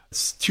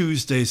 It's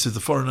Tuesday, so the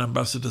foreign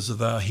ambassadors are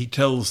there. He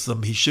shows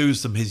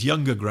them his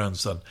younger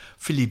grandson,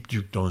 Philippe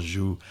Duc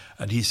d'Anjou,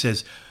 and he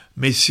says,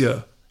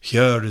 "Messieurs,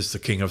 here is the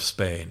King of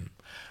Spain."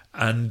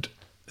 And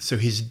so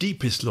his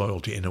deepest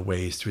loyalty, in a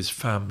way, is to his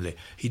family.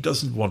 He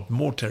doesn't want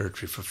more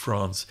territory for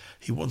France.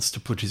 He wants to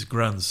put his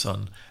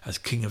grandson as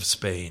King of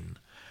Spain.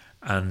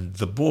 And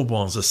the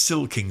Bourbons are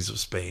still kings of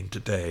Spain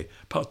today,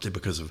 partly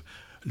because of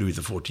Louis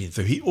XIV.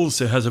 So he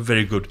also has a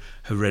very good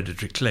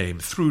hereditary claim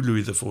through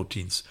Louis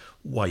XIV's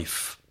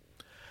wife.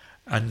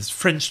 And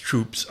French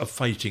troops are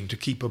fighting to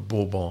keep a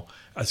Bourbon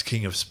as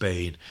King of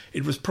Spain.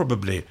 It was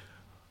probably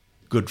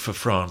good for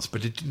France,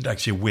 but it didn't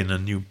actually win a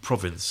new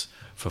province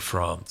for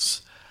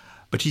France.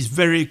 But he's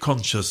very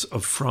conscious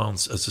of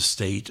France as a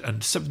state, and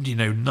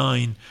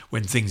 1709,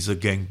 when things are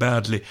going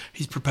badly,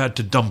 he's prepared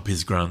to dump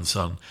his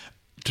grandson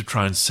to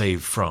try and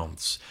save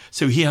France.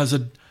 So he has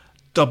a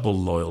double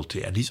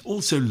loyalty, and he's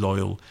also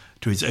loyal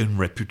to his own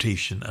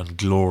reputation and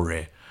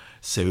glory.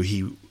 So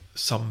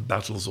some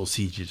battles or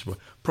sieges were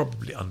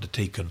probably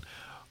undertaken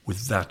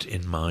with that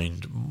in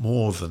mind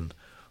more than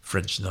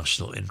French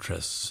national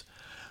interests.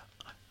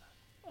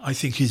 I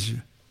think his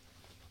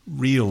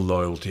real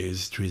loyalty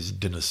is to his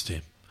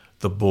dynasty,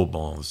 the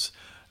Bourbons.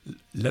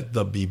 Let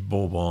there be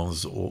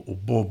Bourbons or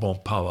Bourbon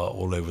power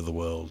all over the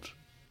world.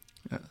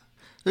 Yeah.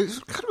 It's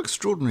kind of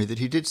extraordinary that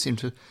he did seem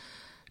to,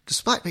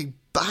 despite being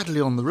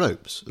badly on the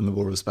ropes in the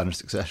War of the Spanish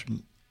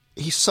Succession,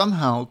 he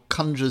somehow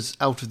conjures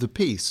out of the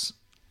peace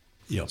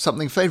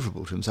something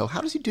favourable to himself.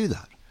 How does he do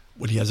that?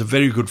 Well, he has a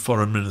very good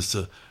foreign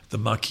minister, the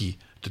Marquis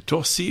de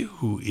Torcy,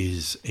 who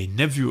is a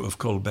nephew of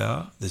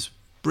Colbert, this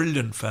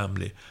brilliant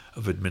family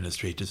of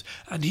administrators,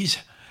 and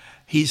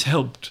he's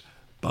helped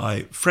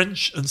by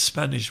French and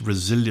Spanish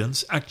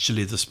resilience.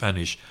 Actually, the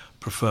Spanish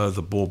prefer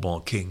the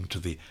Bourbon king to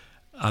the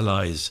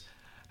Allies'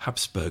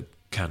 Habsburg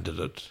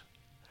candidate.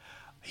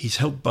 He's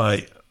helped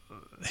by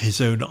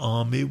his own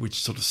army, which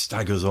sort of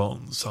staggers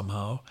on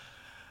somehow,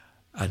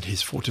 and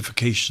his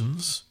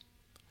fortifications.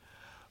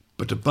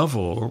 But above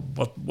all,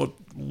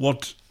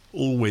 what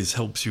always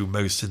helps you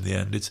most in the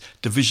end, it's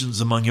divisions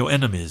among your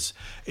enemies.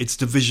 It's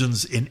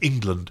divisions in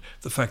England.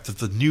 The fact that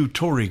the new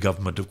Tory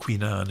government of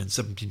Queen Anne in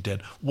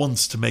 1710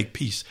 wants to make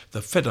peace.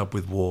 They're fed up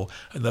with war,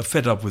 and they're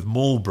fed up with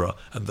Marlborough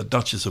and the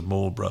Duchess of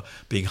Marlborough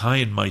being high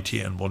and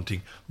mighty and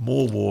wanting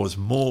more wars,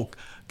 more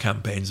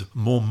campaigns,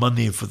 more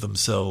money for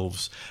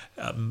themselves.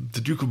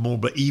 The Duke of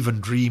Marlborough even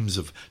dreams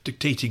of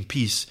dictating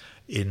peace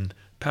in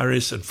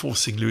Paris and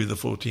forcing Louis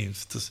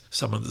XIV to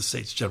summon the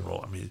States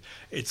General. I mean,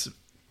 it's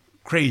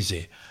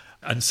crazy.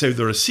 And so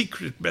there are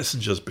secret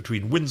messengers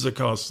between Windsor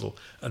Castle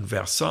and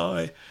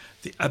Versailles,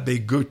 the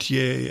Abbé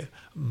Gautier,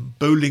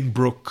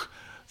 Bolingbroke,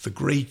 the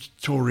great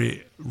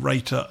Tory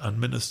writer and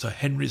minister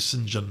Henry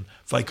St. John,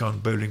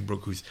 Viscount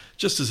Bolingbroke, who's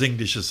just as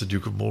English as the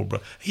Duke of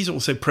Marlborough. He's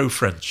also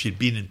pro-French. He'd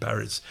been in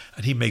Paris,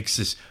 and he makes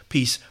this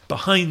peace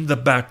behind the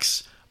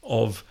backs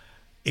of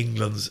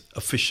England's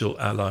official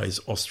allies,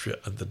 Austria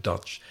and the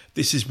Dutch.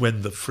 This is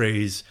when the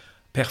phrase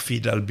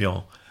perfide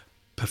Albion,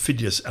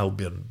 perfidious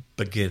Albion,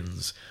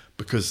 begins,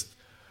 because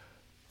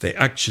they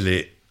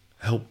actually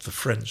help the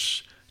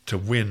French to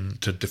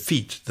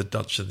defeat the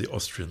Dutch and the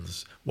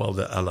Austrians while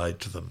they're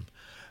allied to them.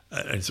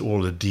 And it's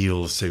all a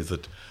deal so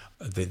that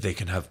they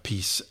can have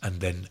peace. And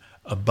then,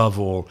 above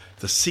all,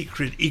 the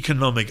secret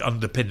economic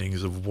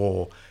underpinnings of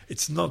war.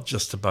 It's not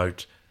just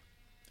about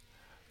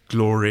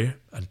glory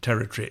and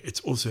territory, it's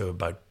also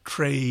about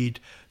trade,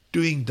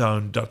 doing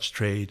down Dutch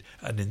trade,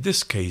 and in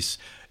this case,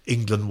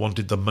 England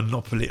wanted the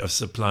monopoly of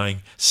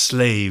supplying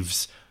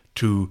slaves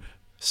to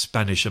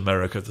Spanish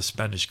America, the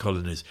Spanish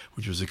colonies,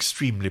 which was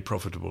extremely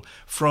profitable.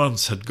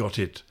 France had got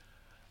it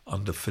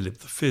under Philip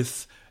V,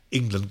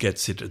 England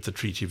gets it at the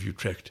Treaty of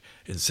Utrecht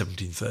in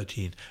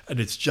 1713, and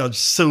it's judged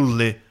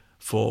solely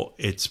for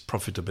its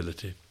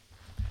profitability.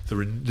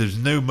 There's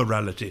no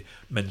morality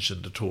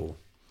mentioned at all.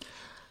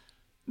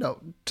 Now,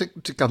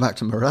 to come back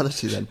to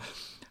morality then,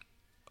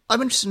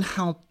 I'm interested in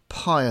how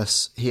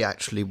pious he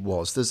actually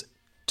was. There's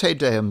Te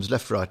Deums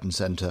left, right and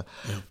centre,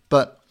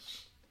 but,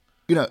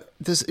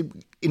 there's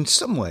in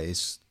some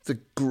ways the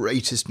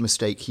greatest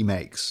mistake he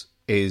makes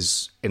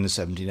is in the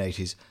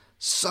 1780s,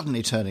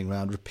 suddenly turning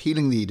around,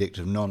 repealing the Edict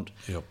of Nantes,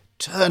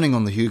 turning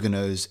on the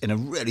Huguenots in a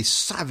really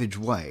savage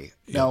way.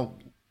 Now,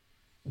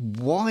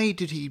 why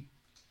did he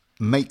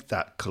make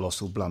that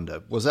colossal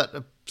blunder? Was that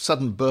a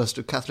sudden burst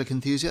of Catholic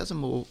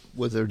enthusiasm, or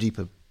was there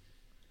deeper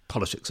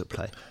politics at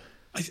play?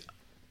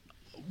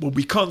 Well,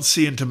 we can't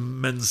see into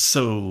men's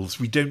souls.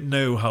 We don't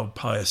know how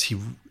pious he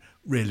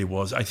really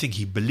was. I think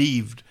he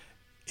believed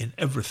in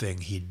everything.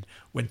 He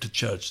went to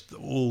church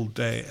all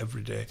day,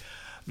 every day.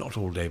 Not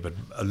all day, but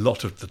a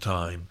lot of the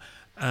time.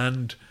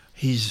 And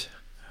he's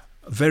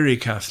very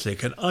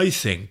Catholic. And I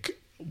think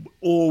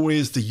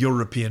always the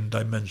European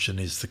dimension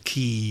is the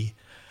key.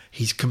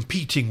 He's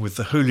competing with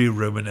the Holy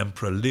Roman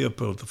Emperor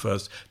Leopold I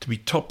to be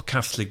top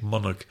Catholic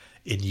monarch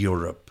in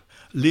Europe.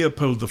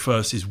 Leopold I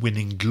is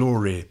winning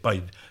glory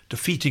by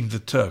defeating the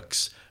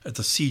Turks at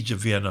the Siege of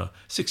Vienna,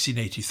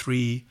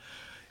 1683.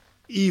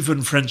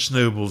 Even French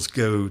nobles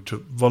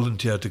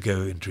volunteer to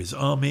go into his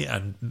army,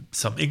 and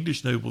some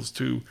English nobles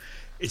too.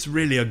 It's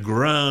really a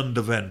grand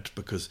event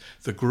because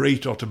the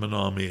great Ottoman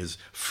army is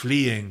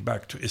fleeing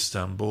back to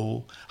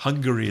Istanbul.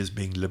 Hungary is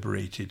being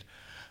liberated.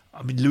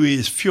 I mean, Louis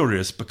is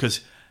furious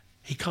because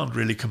he can't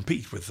really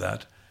compete with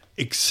that,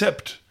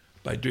 except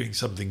by doing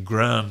something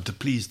grand to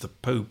please the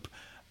Pope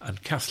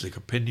and Catholic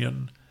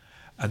opinion,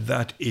 and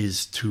that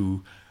is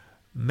to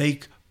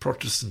make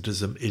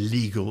Protestantism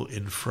illegal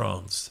in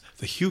France.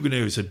 The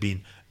Huguenots had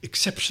been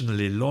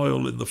exceptionally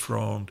loyal in the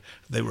Fronde.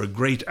 They were a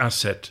great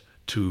asset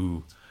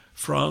to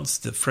France,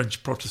 the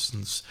French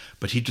Protestants,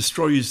 but he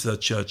destroys their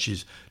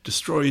churches,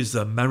 destroys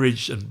their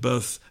marriage and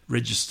birth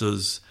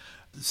registers,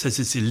 says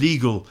it's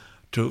illegal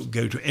to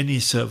go to any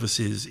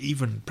services,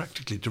 even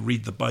practically to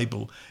read the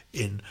Bible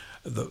in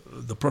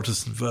the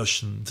Protestant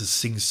version, to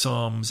sing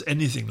psalms,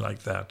 anything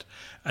like that.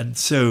 And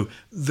so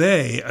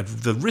they, at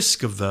the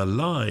risk of their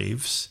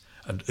lives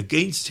and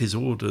against his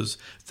orders,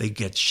 they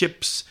get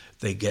ships,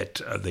 they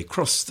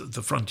cross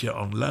the frontier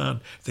on land,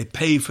 they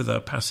pay for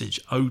their passage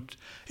out.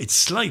 It's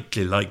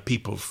slightly like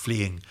people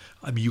fleeing.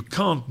 I mean, you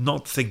can't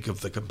not think of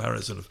the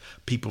comparison of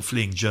people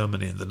fleeing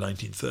Germany in the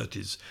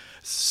 1930s.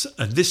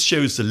 And this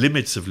shows the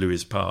limits of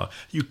Louis's power.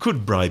 You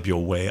could bribe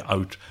your way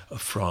out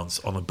of France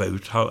on a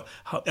boat,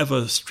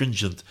 however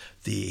stringent.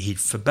 He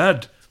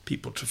forbade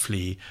people to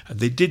flee, and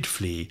they did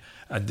flee.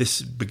 And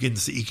this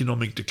begins the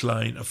economic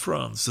decline of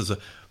France. There's a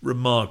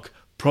remark,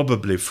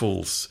 probably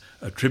false,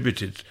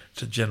 attributed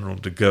to General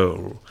de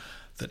Gaulle,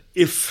 that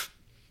if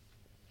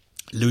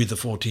Louis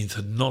XIV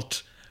had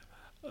not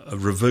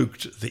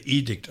revoked the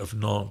Edict of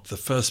Nantes, the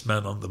first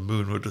man on the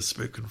moon would have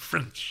spoken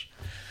French.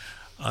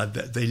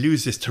 They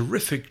lose this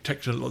terrific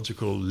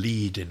technological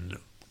lead in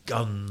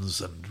guns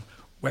and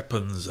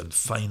weapons and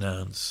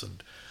finance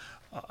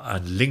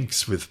and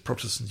links with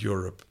Protestant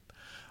Europe.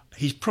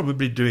 He's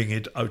probably doing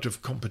it out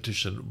of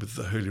competition with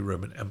the Holy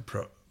Roman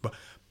Emperor.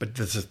 But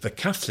the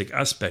Catholic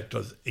aspect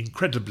of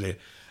incredibly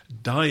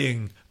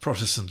dying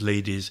Protestant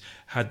ladies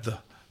had the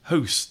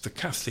host, the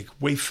Catholic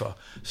wafer,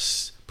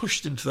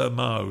 pushed into their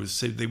mouths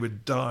so they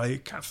would die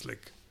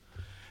Catholic.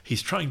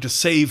 He's trying to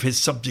save his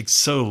subjects'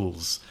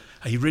 souls.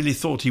 He really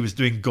thought he was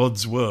doing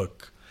God's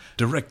work,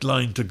 direct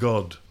line to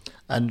God.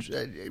 And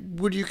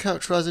would you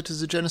characterise it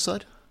as a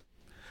genocide?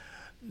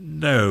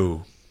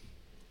 No,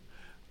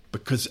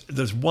 because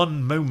there's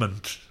one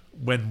moment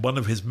when one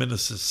of his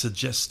ministers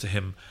suggests to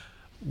him,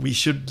 we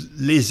should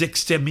les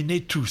exterminer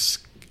tous,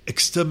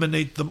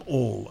 exterminate them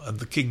all. And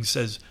the king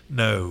says,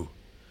 no.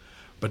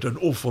 But an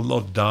awful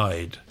lot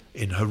died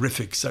in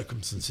horrific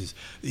circumstances.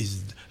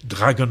 These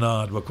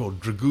dragonnades were called,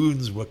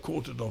 dragoons were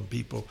quartered on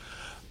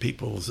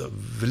people's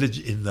village,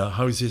 in their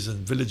houses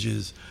and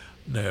villages.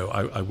 No,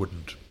 I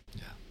wouldn't.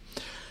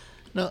 Yeah.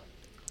 Now,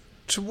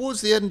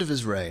 towards the end of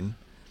his reign,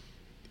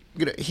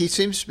 he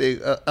seems to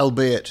be,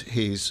 albeit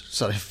he's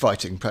sort of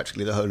fighting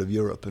practically the whole of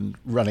Europe and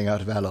running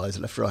out of allies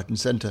left, right and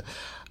centre,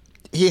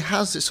 he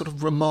has this sort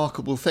of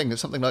remarkable thing.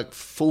 It's something like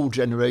 4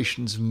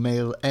 generations of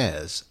male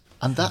heirs.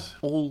 And that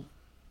all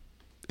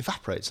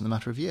evaporates in the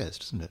matter of years,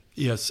 doesn't it?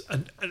 Yes,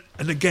 and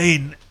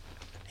again,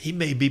 he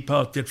may be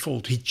partly at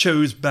fault. He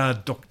chose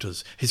bad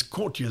doctors. His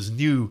courtiers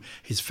knew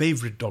his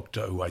favourite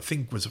doctor, who I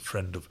think was a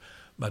friend of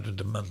Madame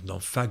de Maintenon,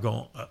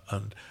 Fagon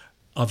and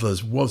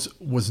others,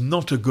 was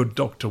not a good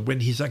doctor. When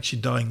he's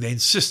actually dying, they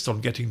insist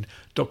on getting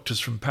doctors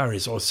from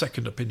Paris, or a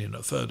second opinion,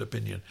 a third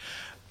opinion.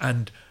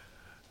 And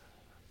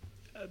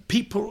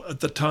people at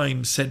the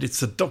time said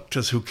it's the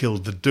doctors who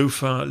killed the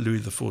Dauphin, Louis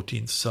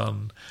XIV's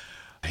son,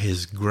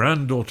 his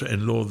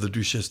granddaughter-in-law, the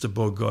Duchesse de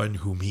Bourgogne,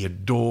 whom he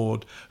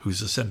adored,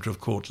 who's the centre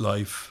of court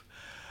life,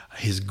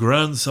 his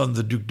grandson,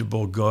 the Duc de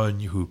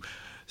Bourgogne, who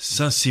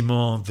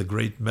Saint-Simon, the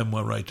great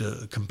memoir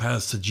writer,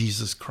 compares to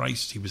Jesus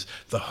Christ. He was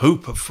the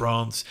hope of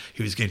France.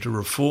 He was going to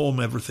reform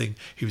everything.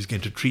 He was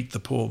going to treat the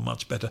poor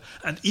much better.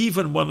 And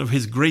even one of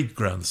his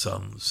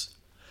great-grandsons.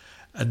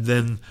 And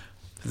then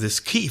this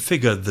key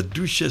figure, the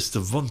Duchesse de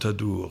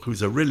Ventadour,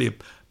 who's a really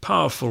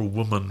powerful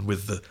woman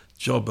with the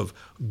job of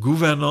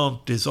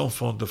gouvernante des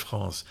enfants de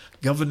France,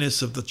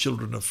 governess of the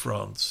children of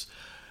France.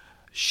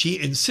 She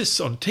insists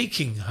on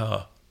taking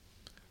her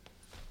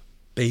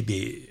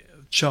baby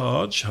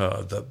charge,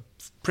 the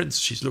prince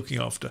she's looking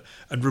after,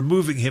 and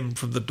removing him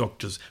from the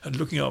doctors and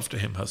looking after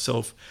him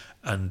herself.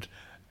 And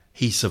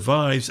he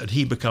survives, and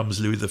he becomes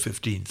Louis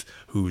XV,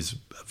 who's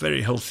a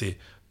very healthy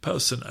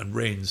person and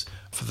reigns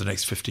for the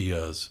next 50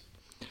 years.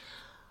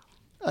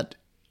 And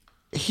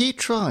he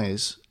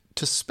tries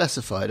to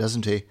specify,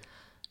 doesn't he,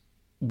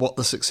 what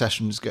the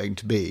succession is going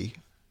to be,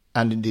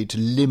 and indeed to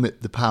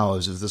limit the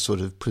powers of the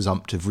sort of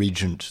presumptive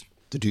regent,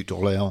 the Duc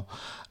d'Orléans.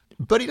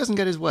 But he doesn't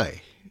get his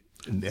way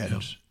in the end. Yeah.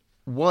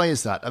 Why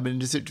is that? I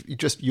mean, is it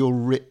just your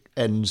writ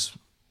ends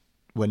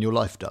when your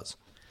life does?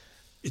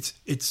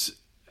 It's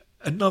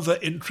another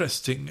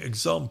interesting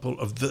example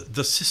of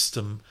the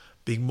system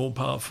being more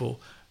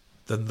powerful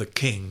than the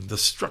king, the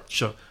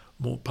structure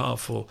more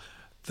powerful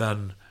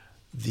than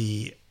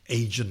the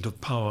agent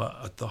of power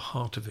at the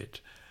heart of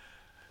it.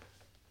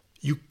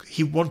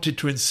 He wanted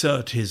to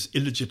insert his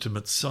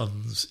illegitimate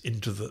sons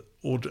into the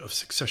order of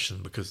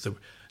succession because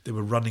they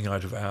were running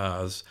out of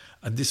heirs,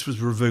 and this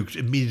was revoked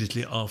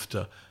immediately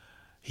after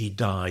he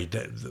died.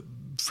 The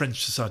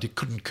French society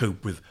couldn't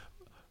cope with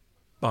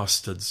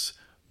bastards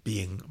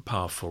being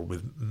powerful,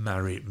 with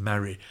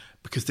marry,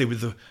 because they were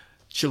the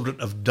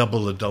children of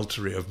double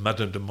adultery of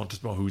Madame de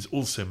Montespan, who was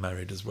also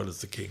married as well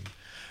as the king.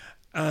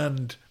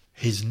 And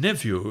his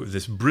nephew,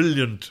 this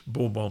brilliant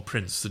Bourbon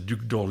prince, the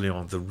Duc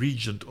d'Orléans, the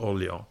regent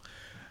Orléans,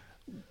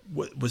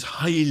 was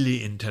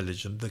highly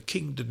intelligent. The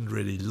king didn't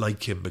really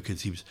like him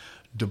because he was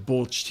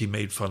debauched. He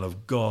made fun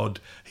of God.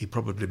 He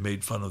probably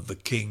made fun of the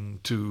king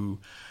too.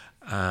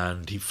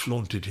 And he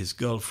flaunted his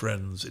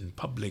girlfriends in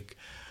public.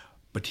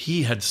 But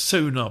he had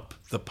sewn up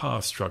the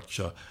power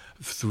structure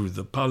through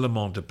the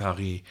Parlement de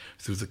Paris,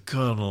 through the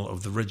colonel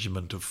of the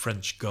regiment of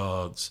French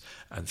Guards,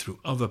 and through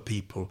other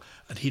people.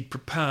 And he'd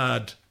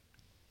prepared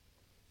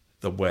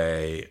the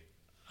way.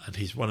 And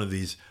he's one of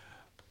these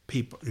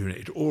people,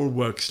 it all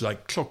works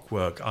like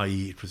clockwork,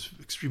 i.e. it was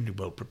extremely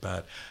well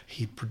prepared.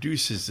 He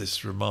produces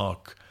this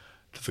remark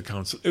to the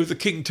council. The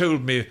king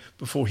told me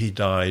before he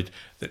died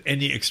that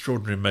any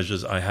extraordinary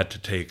measures I had to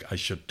take, I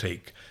should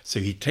take.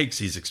 So he takes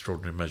these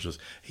extraordinary measures.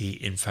 He,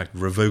 in fact,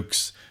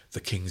 revokes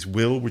the king's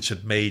will, which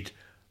had made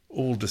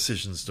all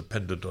decisions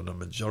dependent on a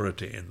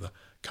majority in the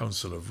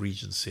Council of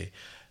Regency.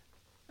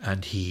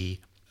 And he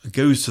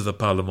goes to the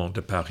Parlement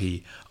de Paris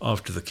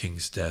after the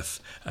king's death,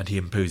 and he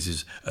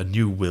imposes a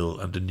new will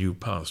and a new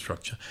power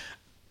structure.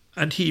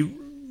 And he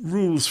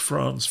rules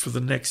France for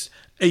the next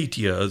 8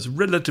 years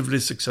relatively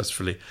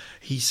successfully.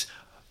 He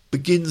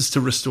begins to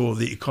restore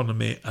the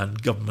economy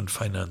and government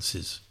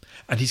finances,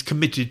 and he's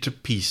committed to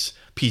peace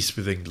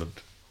with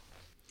England.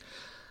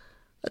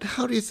 And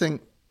how do you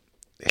think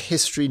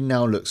history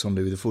now looks on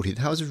Louis XIV?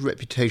 How has his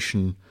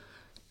reputation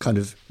kind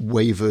of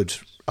wavered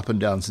up and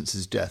down since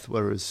his death?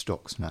 Where are his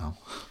stocks now?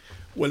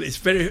 Well, it's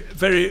very,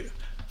 very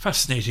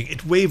fascinating.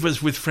 It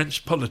wavers with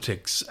French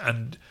politics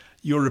and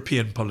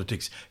European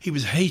politics. He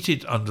was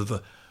hated under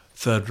the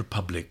Third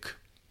Republic,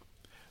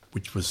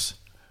 which was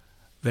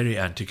very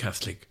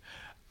anti-Catholic.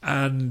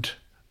 And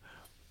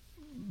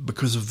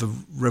because of the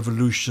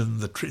revolution,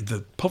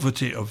 the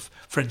poverty of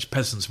French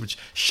peasants, which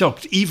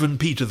shocked even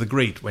Peter the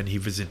Great when he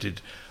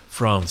visited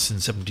France in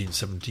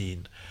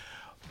 1717.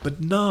 But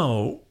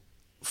now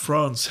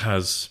France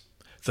has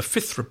the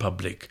Fifth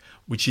Republic,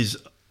 which is,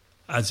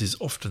 as is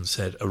often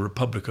said, a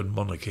republican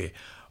monarchy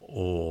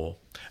or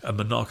a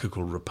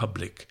monarchical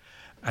republic,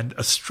 and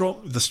the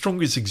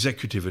strongest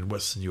executive in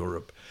Western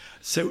Europe.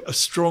 So a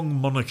strong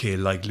monarchy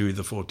like Louis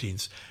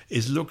XIV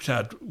is looked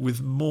at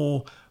with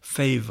more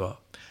favour.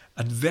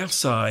 And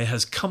Versailles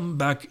has come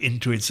back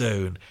into its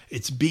own.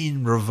 It's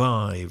been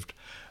revived.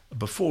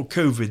 Before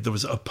COVID, there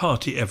was a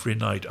party every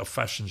night, a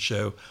fashion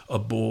show, a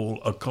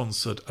ball, a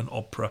concert, an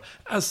opera,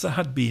 as there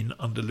had been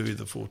under Louis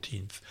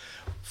XIV.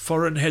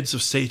 Foreign heads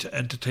of state are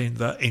entertained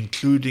there,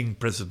 including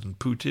President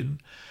Putin.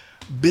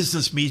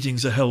 Business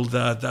meetings are held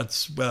there.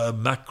 That's where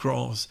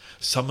Macron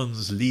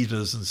summons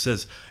leaders and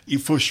says, "Il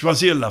faut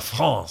choisir la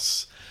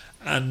France."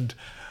 And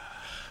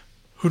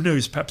who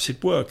knows, perhaps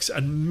it works.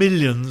 And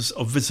millions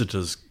of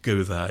visitors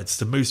go there. It's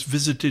the most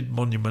visited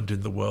monument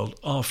in the world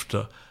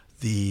after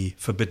the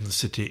Forbidden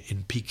City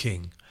in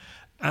Peking.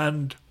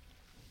 And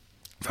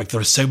in fact, there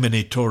are so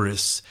many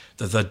tourists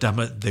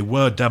that they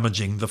were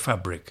damaging the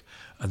fabric,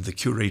 and the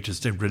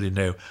curators don't really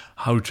know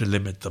how to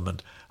limit them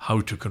and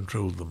how to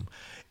control them.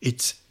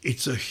 It's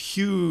a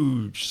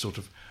huge sort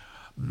of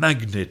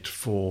magnet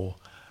for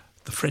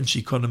the French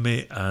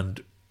economy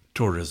and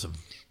tourism.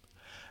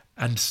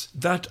 And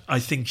that, I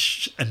think,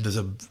 and there's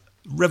a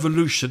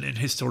revolution in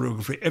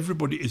historiography.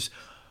 Everybody is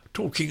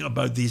talking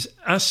about these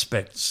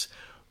aspects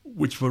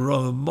which were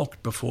rather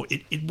mocked before.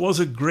 It was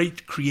a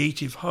great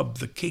creative hub.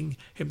 The king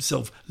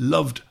himself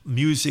loved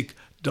music,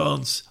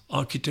 dance,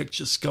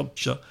 architecture,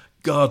 sculpture,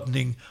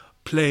 gardening,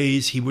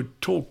 plays. He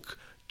would talk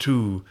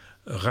to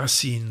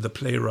Racine, the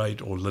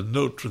playwright, or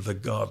Lenôtre, the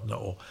gardener,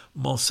 or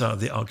Mansart,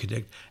 the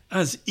architect,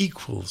 as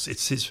equals.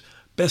 It's his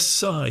best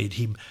side.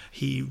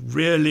 He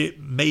really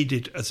made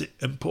it as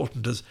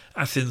important as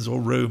Athens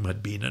or Rome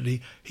had been,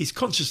 and he's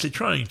consciously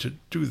trying to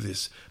do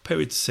this.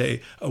 Poets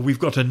say, "Oh, we've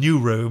got a new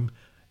Rome,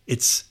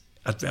 it's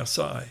at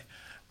Versailles."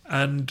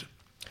 And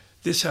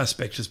this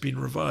aspect has been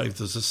revived.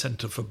 There's a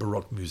centre for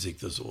Baroque music.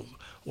 There's all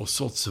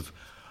sorts of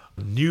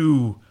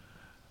new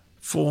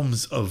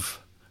forms of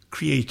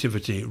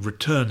creativity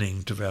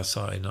returning to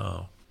Versailles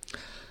now.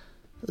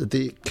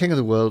 The King of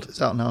the World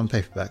is out now in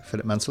paperback.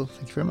 Philip Mansel,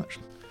 thank you very much.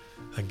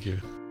 Thank you.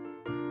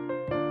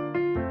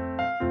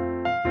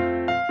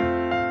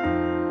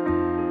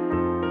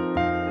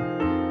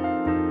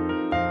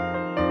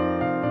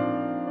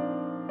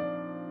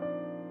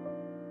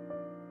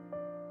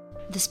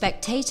 The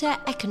Spectator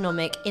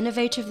Economic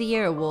Innovator of the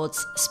Year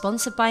Awards,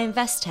 sponsored by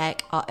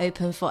Investec, are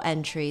open for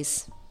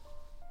entries.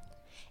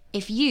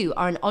 If you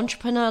are an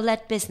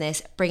entrepreneur-led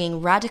business bringing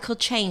radical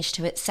change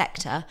to its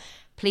sector,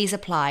 please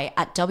apply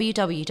at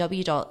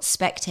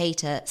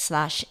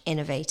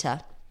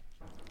www.spectator/innovator.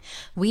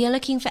 We are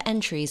looking for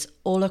entries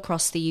all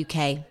across the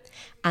UK,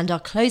 and our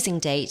closing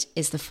date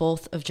is the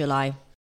 4th of July.